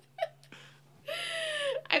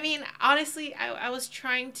 I mean, honestly, I was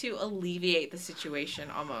trying to alleviate the situation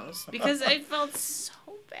almost because I felt so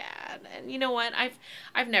bad. And you know what?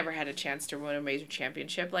 I've never had a chance to win a major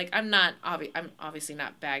championship. Like, I'm obviously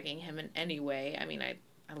not bagging him in any way. I mean, I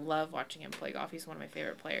love watching him play golf. He's one of my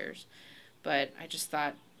favorite players. But I just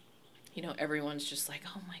thought, you know, everyone's just like,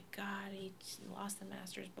 oh my God, he lost the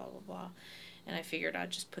Masters, blah, blah, blah. And I figured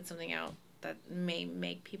I'd just put something out that may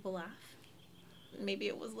make people laugh. Maybe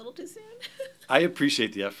it was a little too soon. I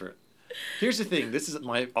appreciate the effort. Here's the thing. This is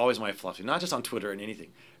always my philosophy, not just on Twitter and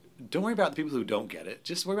anything. Don't worry about the people who don't get it.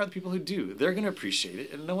 Just worry about the people who do. They're going to appreciate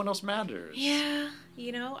it, and no one else matters. Yeah.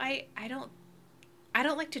 You know, I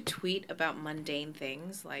don't like to tweet about mundane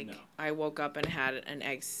things. Like, no. I woke up and had an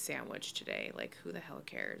egg sandwich today. Like, who the hell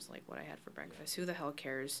cares? Like, what I had for breakfast. Who the hell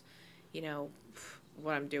cares, you know,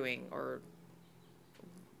 what I'm doing or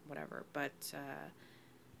whatever. But,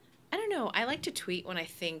 I don't know. I like to tweet when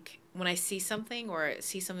I see something or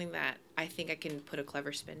see something that I think I can put a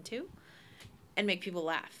clever spin to and make people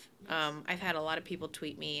laugh. I've had a lot of people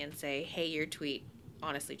tweet me and say, hey, your tweet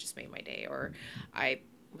honestly just made my day. Or I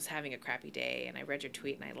was having a crappy day and I read your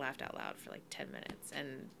tweet and I laughed out loud for like 10 minutes.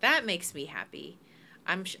 And that makes me happy.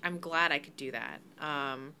 I'm glad I could do that.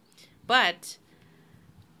 But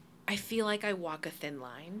I feel like I walk a thin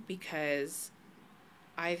line because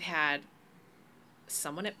I've had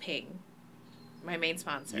someone at Ping, my main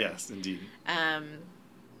sponsor. Yes, indeed.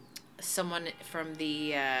 Someone from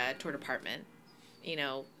the tour department. You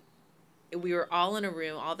know, we were all in a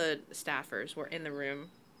room. All the staffers were in the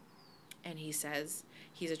room. And he says,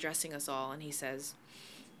 he's addressing us all. And he says,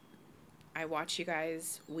 I watch you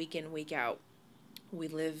guys week in, week out. We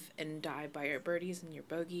live and die by your birdies and your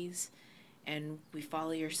bogeys. And we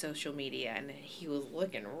follow your social media. And he was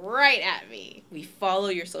looking right at me. We follow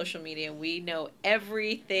your social media. We know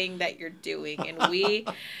everything that you're doing.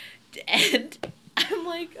 And I'm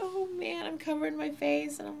like, oh man, I'm covering my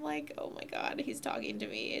face. And I'm like, oh my God, he's talking to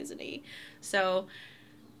me, isn't he? So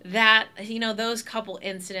that, you know, those couple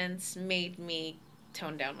incidents made me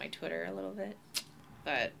tone down my Twitter a little bit.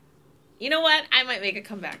 But you know what? I might make a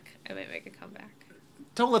comeback.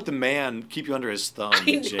 Don't let the man keep you under his thumb,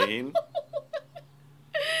 Jane.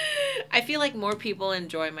 I feel like more people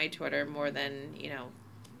enjoy my Twitter more than, you know.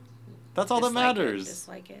 That's all that matters.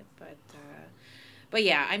 Dislike it, but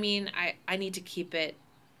yeah, I mean, I need to keep it.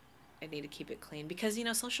 I need to keep it clean because, you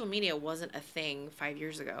know, social media wasn't a thing 5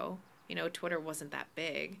 years ago. You know, Twitter wasn't that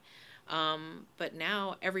big, but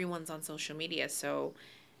now everyone's on social media. So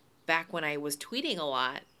back when I was tweeting a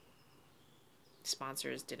lot,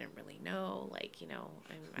 sponsors didn't really know. Like, you know,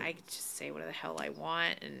 I could just say whatever the hell I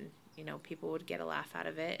want and, you know, people would get a laugh out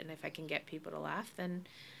of it. And if I can get people to laugh, then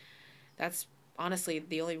that's honestly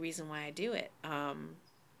the only reason why I do it.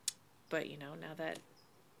 But, you know, now that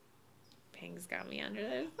Ping's got me under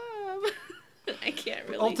their thumb, I can't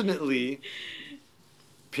really. Ultimately,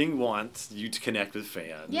 Ping wants you to connect with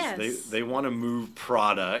fans. Yes. They want to move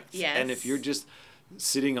products. Yes. And if you're just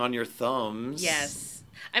sitting on your thumbs. Yes.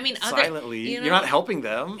 I mean, silently, you're not helping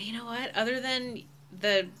them. You know what? Other than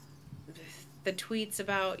the tweets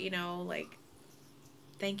about, you know, like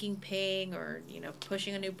thanking Ping or, you know,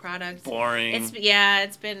 pushing a new product. Boring.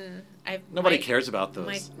 It's been. Nobody cares about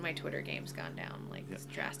those. My Twitter game's gone down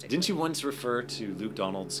drastically. Didn't you once refer to Luke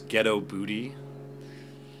Donald's ghetto booty?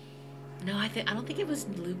 No, I don't think it was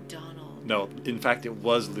Luke Donald. No, in fact, it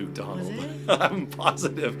was Luke Donald. Was it? I'm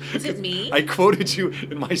positive. Was it me? I quoted you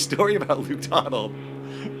in my story about Luke Donald.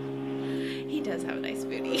 He does have a nice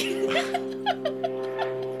booty.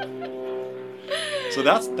 So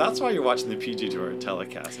that's why you're watching the PG Tour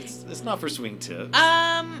telecast. It's not for swing tips.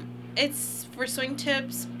 It's for swing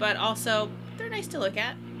tips, but also they're nice to look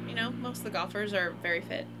at. You know, most of the golfers are very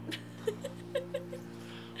fit.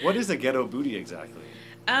 What is a ghetto booty exactly?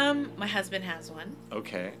 My husband has one.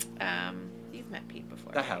 Okay. You've met Pete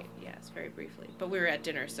before. I have. Yes, very briefly. But we were at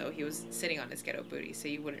dinner, so he was sitting on his ghetto booty, so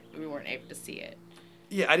we weren't able to see it.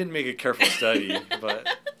 Yeah, I didn't make a careful study, but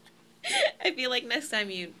I feel like next time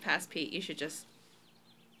you pass Pete, you should just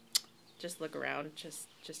look around just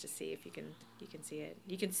to see if you can see it.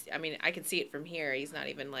 You can. I mean, I can see it from here. He's not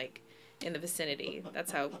even like in the vicinity.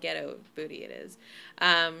 That's how ghetto booty it is.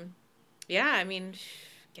 Yeah, I mean,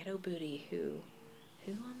 Ghetto Booty. Who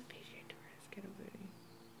on the PGA Tour is Ghetto Booty?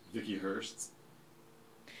 Vicky Hurst.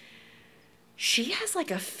 She has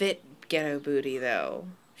like a fit Ghetto Booty though.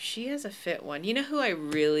 She has a fit one. You know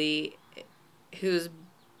whose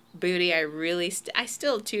booty I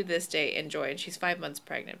still to this day enjoy, and she's 5 months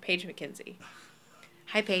pregnant. Paige McKenzie.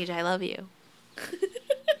 Hi Paige, I love you.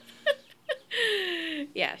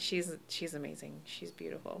 Yeah, she's amazing. She's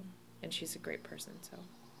beautiful, and she's a great person. So.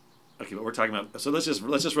 Okay, but we're talking about. So let's just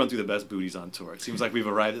run through the best booties on tour. It seems like we've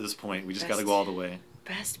arrived at this point. We just got to go all the way.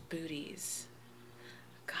 Best booties.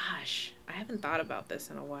 Gosh, I haven't thought about this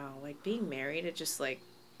in a while. Like being married, it just like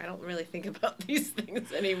I don't really think about these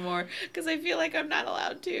things anymore because I feel like I'm not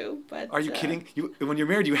allowed to. But are you kidding? When you're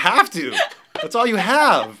married, you have to. That's all you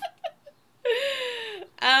have.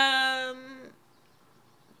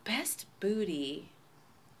 Best booty.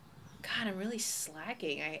 God, I'm really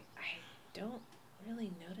slacking. I don't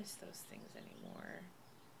really notice those things anymore.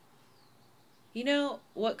 You know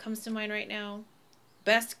what comes to mind right now?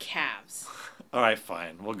 Best calves. All right,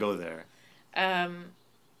 fine. We'll go there. And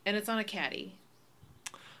it's on a caddy.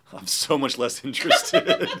 I'm so much less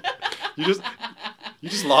interested. You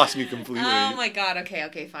just lost me completely. Oh my God.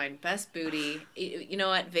 Okay, fine. Best booty. You know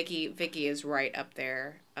what? Vicky is right up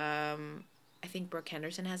there. I think Brooke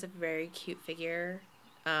Henderson has a very cute figure.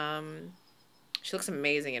 She looks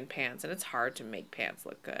amazing in pants, and it's hard to make pants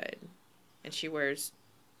look good. And she wears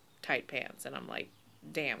tight pants, and I'm like,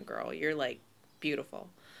 damn, girl, you're like beautiful.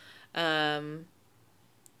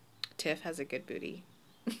 Tiff has a good booty.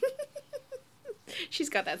 She's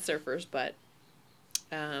got that surfer's butt.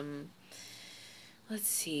 Let's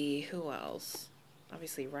see, who else?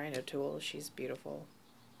 Obviously, Ryan O'Toole, she's beautiful.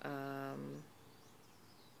 Yeah.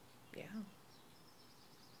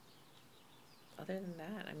 Other than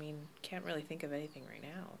that, I mean, can't really think of anything right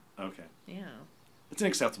now. Okay. Yeah. It's an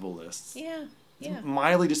acceptable list. Yeah. It's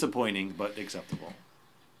mildly disappointing, but acceptable.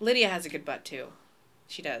 Lydia has a good butt too.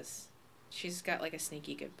 She does. She's got like a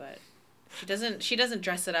sneaky good butt. She doesn't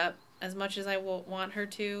dress it up as much as I want her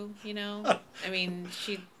to, you know? I mean,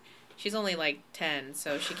 she's only like 10,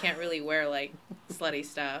 so she can't really wear like slutty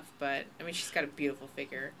stuff, but I mean, she's got a beautiful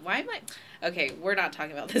figure. Why am I? Okay, we're not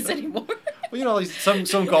talking about this anymore. Well, you know,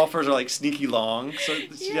 some golfers are like sneaky long, so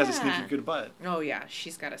she has a sneaky good butt. Oh yeah,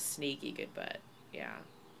 she's got a sneaky good butt. Yeah.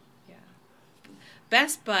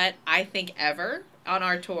 Best butt I think ever on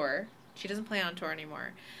our tour. She doesn't play on tour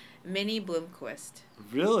anymore. Minnie Bloomquist.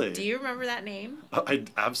 Really? Do you remember that name? I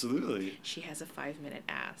absolutely. She has a 5-minute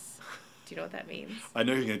ass. Do you know what that means? I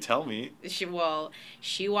know you're gonna tell me. She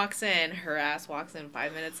walks in, her ass walks in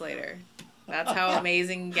 5 minutes later. That's how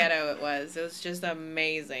amazing ghetto it was. It was just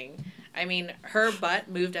amazing. I mean, her butt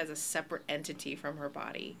moved as a separate entity from her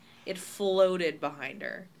body. It floated behind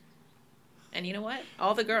her. And you know what?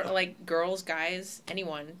 All the girls, guys,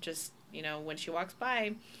 anyone, just, you know, when she walks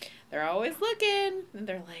by, they're always looking, and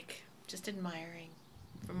they're like, just admiring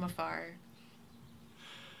from afar.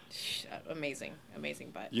 Amazing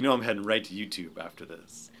butt. You know I'm heading right to YouTube after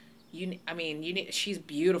this. She's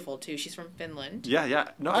beautiful too. She's from Finland. Yeah.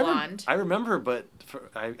 No, blonde. I remember, but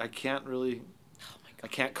I can't really. Oh my God. I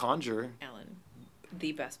can't conjure. Ellen,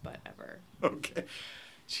 the best butt ever. Okay.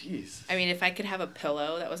 Jeez. I mean, if I could have a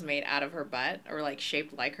pillow that was made out of her butt or like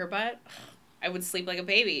shaped like her butt, I would sleep like a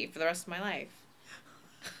baby for the rest of my life.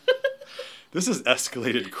 This has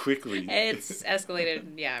escalated quickly. It's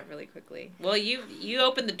escalated, really quickly. Well, you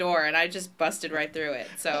opened the door, and I just busted right through it,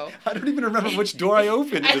 so... I don't even remember which door I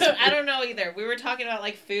opened. I don't know either. We were talking about,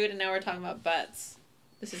 like, food, and now we're talking about butts.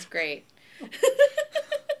 This is great.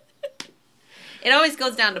 It always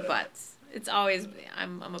goes down to butts. It's always...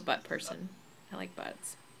 I'm a butt person. I like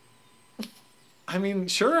butts. I mean,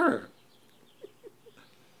 sure.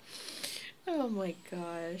 Oh, my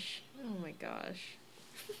gosh.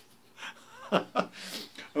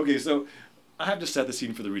 Okay, so I have to set the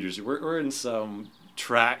scene for the readers. We're in some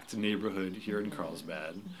tract neighborhood here in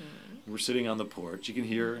Carlsbad. Mm-hmm. We're sitting on the porch. You can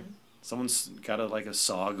hear someone's got a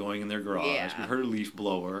saw going in their garage. Yeah. We heard a leaf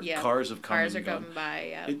blower. Yeah. Cars have come Cars and are gone. coming by,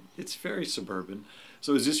 yeah. It's very suburban.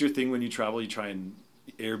 So is this your thing when you travel? You try and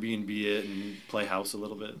Airbnb it and play house a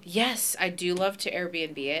little bit? Yes, I do love to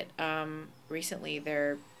Airbnb it. Recently,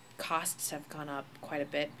 their costs have gone up quite a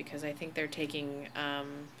bit because I think they're taking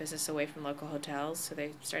business away from local hotels, so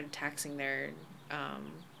they started taxing their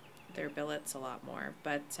billets a lot more.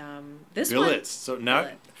 But this billets. So now,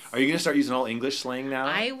 billets. Are you gonna start using all English slang now?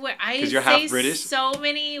 I you're say half British? so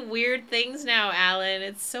many weird things now, Alan.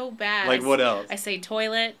 It's so bad. Like what else? I say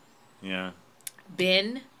toilet. Yeah.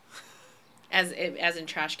 Bin. As in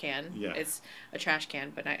trash can. Yeah. It's a trash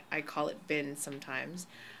can, but I call it bin sometimes.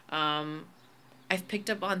 I've picked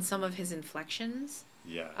up on some of his inflections.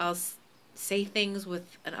 Yeah. I'll say things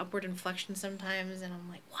with an upward inflection sometimes, and I'm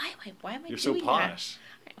like, why am I You're doing so posh.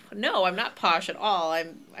 that? No, I'm not posh at all.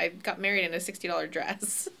 I got married in a $60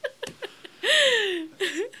 dress.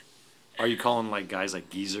 Are you calling like guys like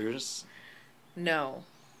geezers? No.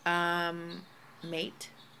 Mate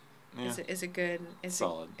Yeah. is a good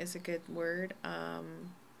Solid. Is a good word.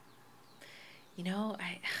 You know,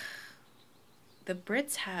 the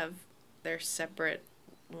Brits have their separate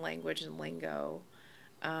language and lingo.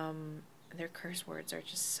 Their curse words are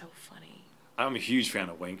just so funny. I'm a huge fan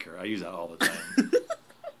of wanker. I use that all the time.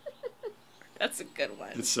 That's a good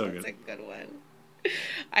one. It's so good. That's a good one.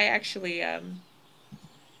 I actually,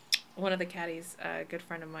 one of the caddies, a good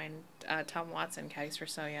friend of mine, Tom Watson, caddies for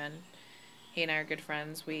So Young. He and I are good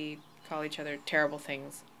friends. We call each other terrible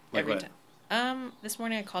things Like every what? time. This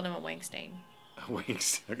morning I called him a wank stain.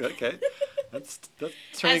 Winks. Okay. That's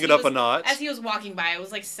turning As it he up was- a notch. As he was walking by, it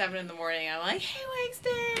was like 7 a.m. I'm like, hey,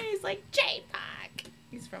 Wangston. He's like, J-Pac.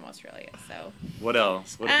 He's from Australia, so. What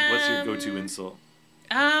else? What's your go-to Um, insult?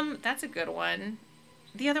 That's a good one.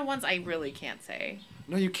 The other ones I really can't say.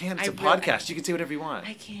 No, you can't. It's I a really- podcast. You can say whatever you want.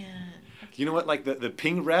 I can't. You know what? Like the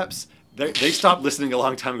Ping reps, they stopped listening a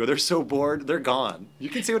long time ago. They're so bored. They're gone. You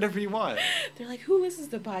can say whatever you want. They're like, who listens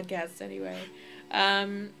to podcasts anyway?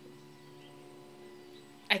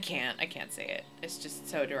 I can't say it. It's just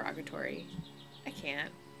so derogatory. I can't.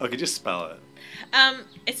 Okay, just spell it.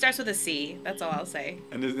 It starts with a C. That's all I'll say.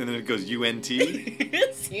 And then it goes UNT.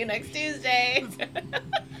 See you next Tuesday.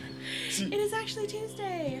 See- It is actually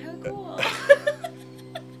Tuesday. How cool.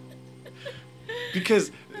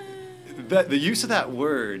 Because the use of that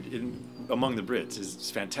word among the Brits is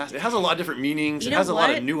fantastic. It has a lot of different meanings. You It know has a lot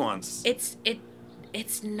of what? nuance.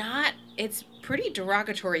 It's not. It's pretty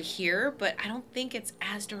derogatory here, but I don't think it's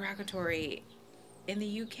as derogatory in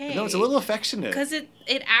the UK. No, it's a little affectionate. Because it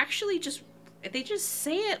actually they just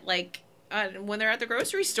say it like when they're at the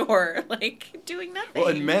grocery store, like doing nothing. Well,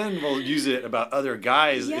 and men will use it about other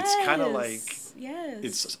guys. It's kind of like yes.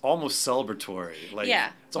 it's almost celebratory. Like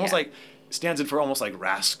Yeah, it's almost yeah. like stands in for almost like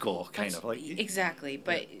rascal kind That's- of like. exactly.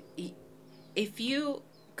 But if you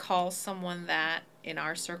call someone that in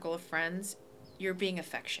our circle of friends, you're being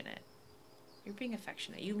affectionate. You're being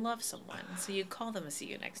affectionate. You love someone, so you call them a see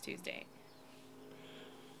you next Tuesday.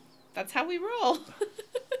 That's how we roll.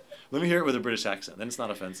 Let me hear it with a British accent. Then it's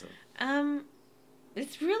not offensive.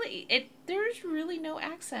 It's really there's really no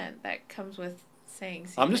accent that comes with saying.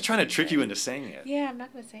 See I'm you just next trying to trick Tuesday. you into saying it. Yeah, I'm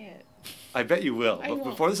not gonna say it. I bet you will. I But won't.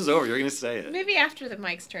 before this is over, you're gonna say it. Maybe after the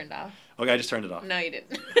mic's turned off. Okay, I just turned it off. No, you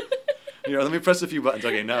didn't. Here, let me press a few buttons.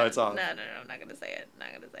 Okay, now it's off. No, I'm not gonna say it.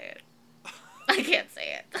 Not gonna say it. I can't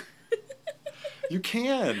say it. You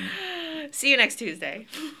can. See you next Tuesday.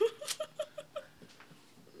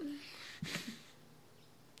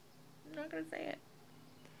 I'm not gonna say it.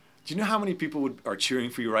 Do you know how many people are cheering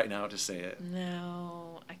for you right now to say it?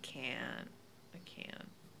 No, I can't. I can't.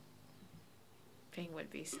 Ping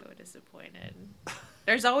would be so disappointed.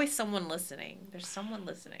 There's always someone listening. There's someone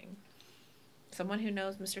listening. Someone who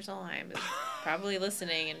knows Mr. Solheim is probably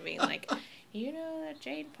listening and being like, you know that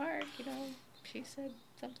Jane Park, she said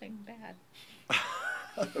something bad.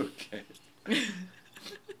 Okay.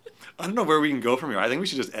 I don't know where we can go from here. I think we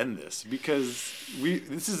should just end this because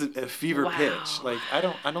this is a fever Wow. pitch. Like I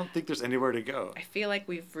don't think there's anywhere to go. I feel like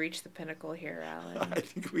we've reached the pinnacle here, Alan. I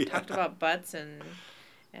think we Talked have. about butts and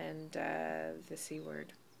the C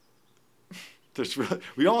word.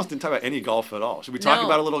 We almost didn't talk about any golf at all. Should we talk No.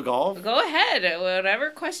 about a little golf? Go ahead. Whatever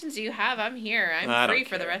questions you have, I'm here. I'm I don't free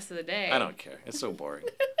for the care. rest of the day. I don't care. It's so boring.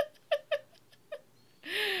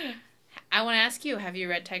 I want to ask you, have you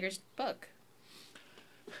read Tiger's book?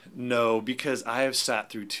 No, because I have sat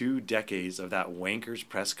through 2 decades of that wankers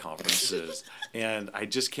press conferences, and I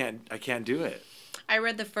just can't. I can't do it. I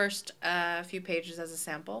read the first few pages as a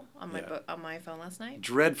sample on my Yeah. book on my phone last night.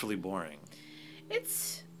 Dreadfully boring.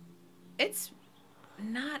 It's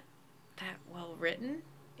not that well written,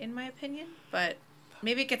 in my opinion, but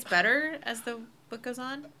maybe it gets better as the book goes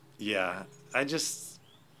on. Yeah,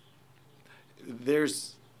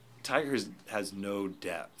 Tiger has no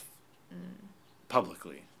depth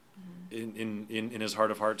publicly. In his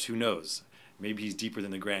heart of hearts, who knows? Maybe he's deeper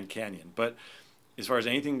than the Grand Canyon. But as far as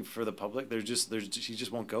anything for the public, he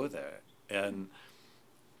just won't go there. And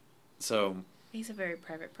so He's a very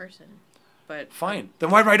private person, but fine, then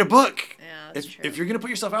why write a book? Yeah, that's true. If you're gonna put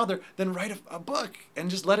yourself out there, then write a book and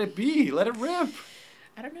just let it be, let it rip.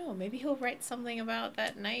 I don't know. Maybe he'll write something about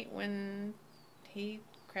that night when he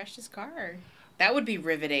crashed his car. That would be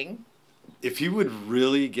riveting. If he would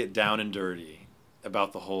really get down and dirty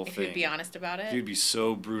about the whole If thing, he'd be honest about if it. he'd be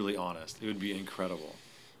so brutally honest, it would be incredible.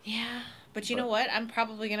 Yeah, But you know what? I'm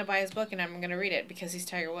probably going to buy his book and I'm going to read it because he's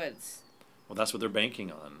Tiger Woods. Well, that's what they're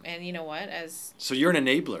banking on. And you know what? So you're an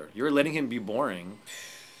enabler. You're letting him be boring.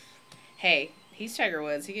 Hey, he's Tiger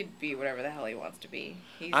Woods. He could be whatever the hell he wants to be.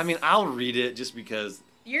 I mean, I'll read it just because...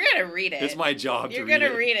 You're going to read it. It's my job You're to read it. You're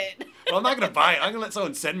going to read it. Well, I'm not going to buy it. I'm going to let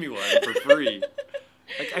someone send me one for free.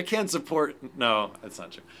 I can't support... No, that's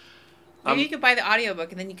not true. Maybe you could buy the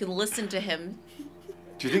audiobook and then you can listen to him.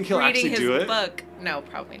 Do you think he'll actually do it? Reading his book. No,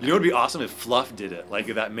 probably not. You know what would be awesome if Fluff did it? Like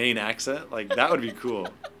that Maine accent? Like, that would be cool.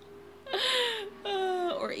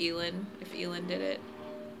 Or Elin, if Elin did it.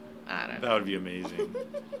 I don't know. That would be amazing.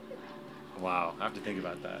 Wow, I have to think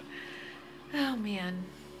about that. Oh, man.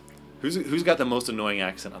 Who's got the most annoying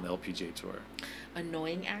accent on the LPGA Tour?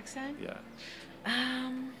 Annoying accent? Yeah.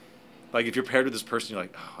 Like, if you're paired with this person, you're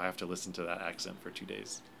like, oh, I have to listen to that accent for 2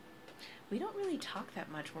 days. We don't really talk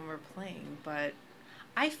that much when we're playing, but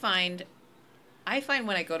I find when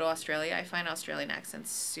I go to Australia, I find Australian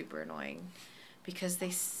accents super annoying because they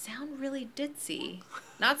sound really ditzy.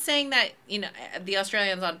 Not saying that, the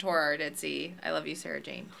Australians on tour are ditzy. I love you, Sarah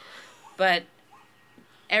Jane. But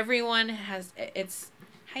everyone has, it's,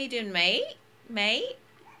 how you doing, mate? Mate?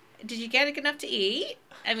 Did you get enough to eat?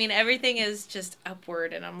 I mean, everything is just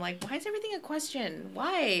upward, and I'm like, why is everything a question?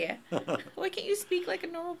 Why? Why can't you speak like a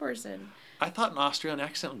normal person? I thought an Australian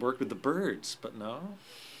accent worked with the birds, but no.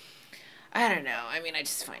 I don't know. I mean, I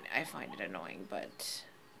find it annoying, but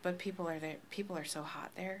people are there. People are so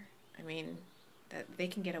hot there. I mean, that they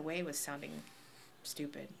can get away with sounding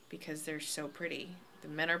stupid because they're so pretty. The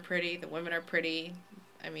men are pretty. The women are pretty.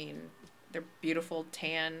 I mean, they're beautiful,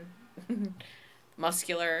 tan,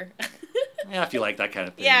 muscular. Yeah, if you like that kind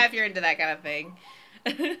of thing. Yeah, if you're into that kind of thing.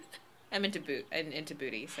 I'm into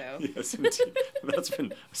booty, so. Yes, indeed. That's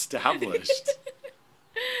been established.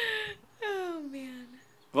 Oh, man.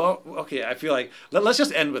 Well, okay, I feel like, let's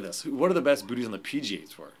just end with this. What are the best booties on the PGA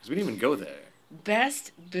Tour? Because we didn't even go there.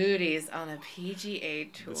 Best booties on the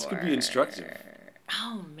PGA Tour. This could be instructive.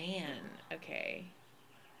 Oh, man. Okay.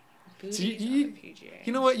 Booties So on the PGA.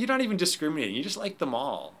 You know what? You're not even discriminating. You just like them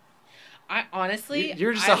all. I honestly...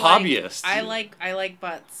 You're just a hobbyist. I like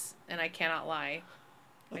butts, and I cannot lie.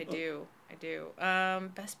 I do.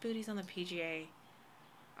 Best booties on the PGA.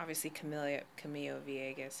 Obviously, Camilo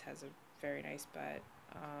Villegas has a very nice butt.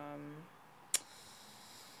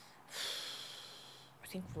 I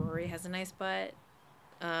think Rory has a nice butt.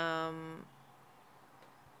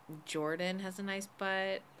 Jordan has a nice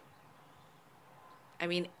butt. I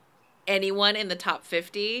mean, anyone in the top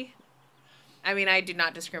 50. I mean, I do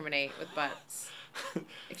not discriminate with butts.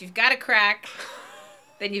 If you've got a crack,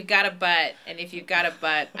 then you've got a butt. And if you've got a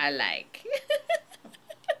butt, I like.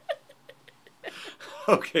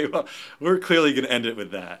 Okay, well, we're clearly going to end it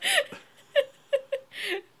with that.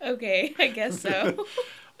 Okay, I guess so.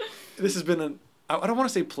 This has been I don't want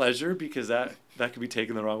to say pleasure because that could be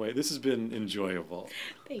taken the wrong way. This has been enjoyable.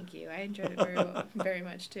 Thank you. I enjoyed it very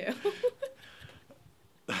much too.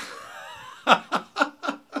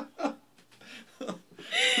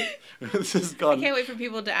 This has gone... I can't wait for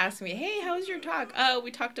people to ask me, hey, how was your talk? Oh, we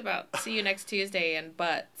talked about see you next Tuesday and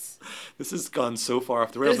butts. This has gone so far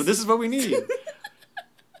off the rails, but this is what we need.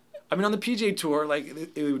 I mean, on the PGA Tour, like,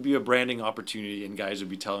 it would be a branding opportunity, and guys would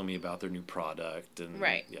be telling me about their new product. And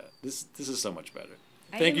right. Yeah, this is so much better.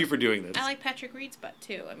 Thank you for doing this. I like Patrick Reed's butt,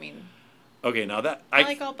 too. I mean... Okay, now that... I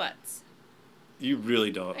like all butts. You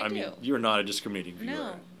really don't. I mean, do. You're not a discriminating viewer.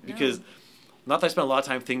 No. Because, not that I spend a lot of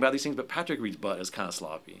time thinking about these things, but Patrick Reed's butt is kind of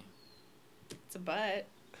sloppy. It's a butt.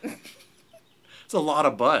 It's a lot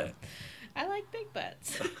of butt. I like big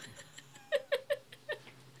butts.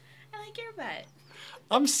 I like your butt.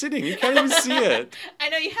 I'm sitting. You can't even see it. I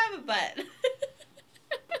know you have a butt.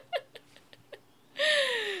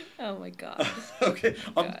 Oh my God. Okay,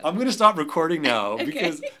 I'm going to stop recording now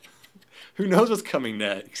because who knows what's coming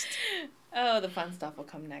next. Oh, the fun stuff will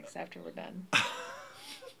come next after we're done.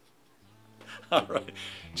 All right.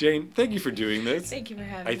 Jane, thank you for doing this. Thank you for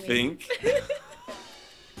having me. I think.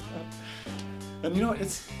 And you know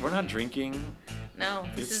what? We're not drinking. No,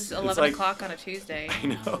 this is 11 o'clock on a Tuesday. I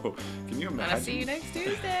know. Can you imagine? I'll see you next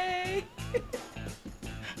Tuesday.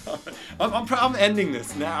 I'm ending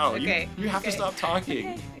this now. Okay. You have to stop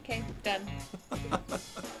talking. Okay, done.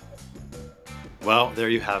 Well, there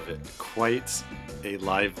you have it. Quite a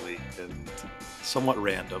lively and somewhat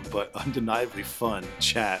random, but undeniably fun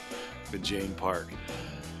chat with Jane Park.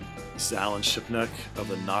 This is Alan Shipnuck of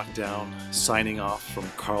The Knockdown, signing off from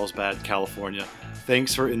Carlsbad, California.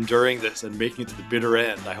 Thanks for enduring this and making it to the bitter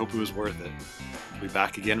end. I hope it was worth it. We'll be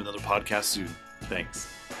back again with another podcast soon.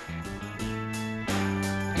 Thanks.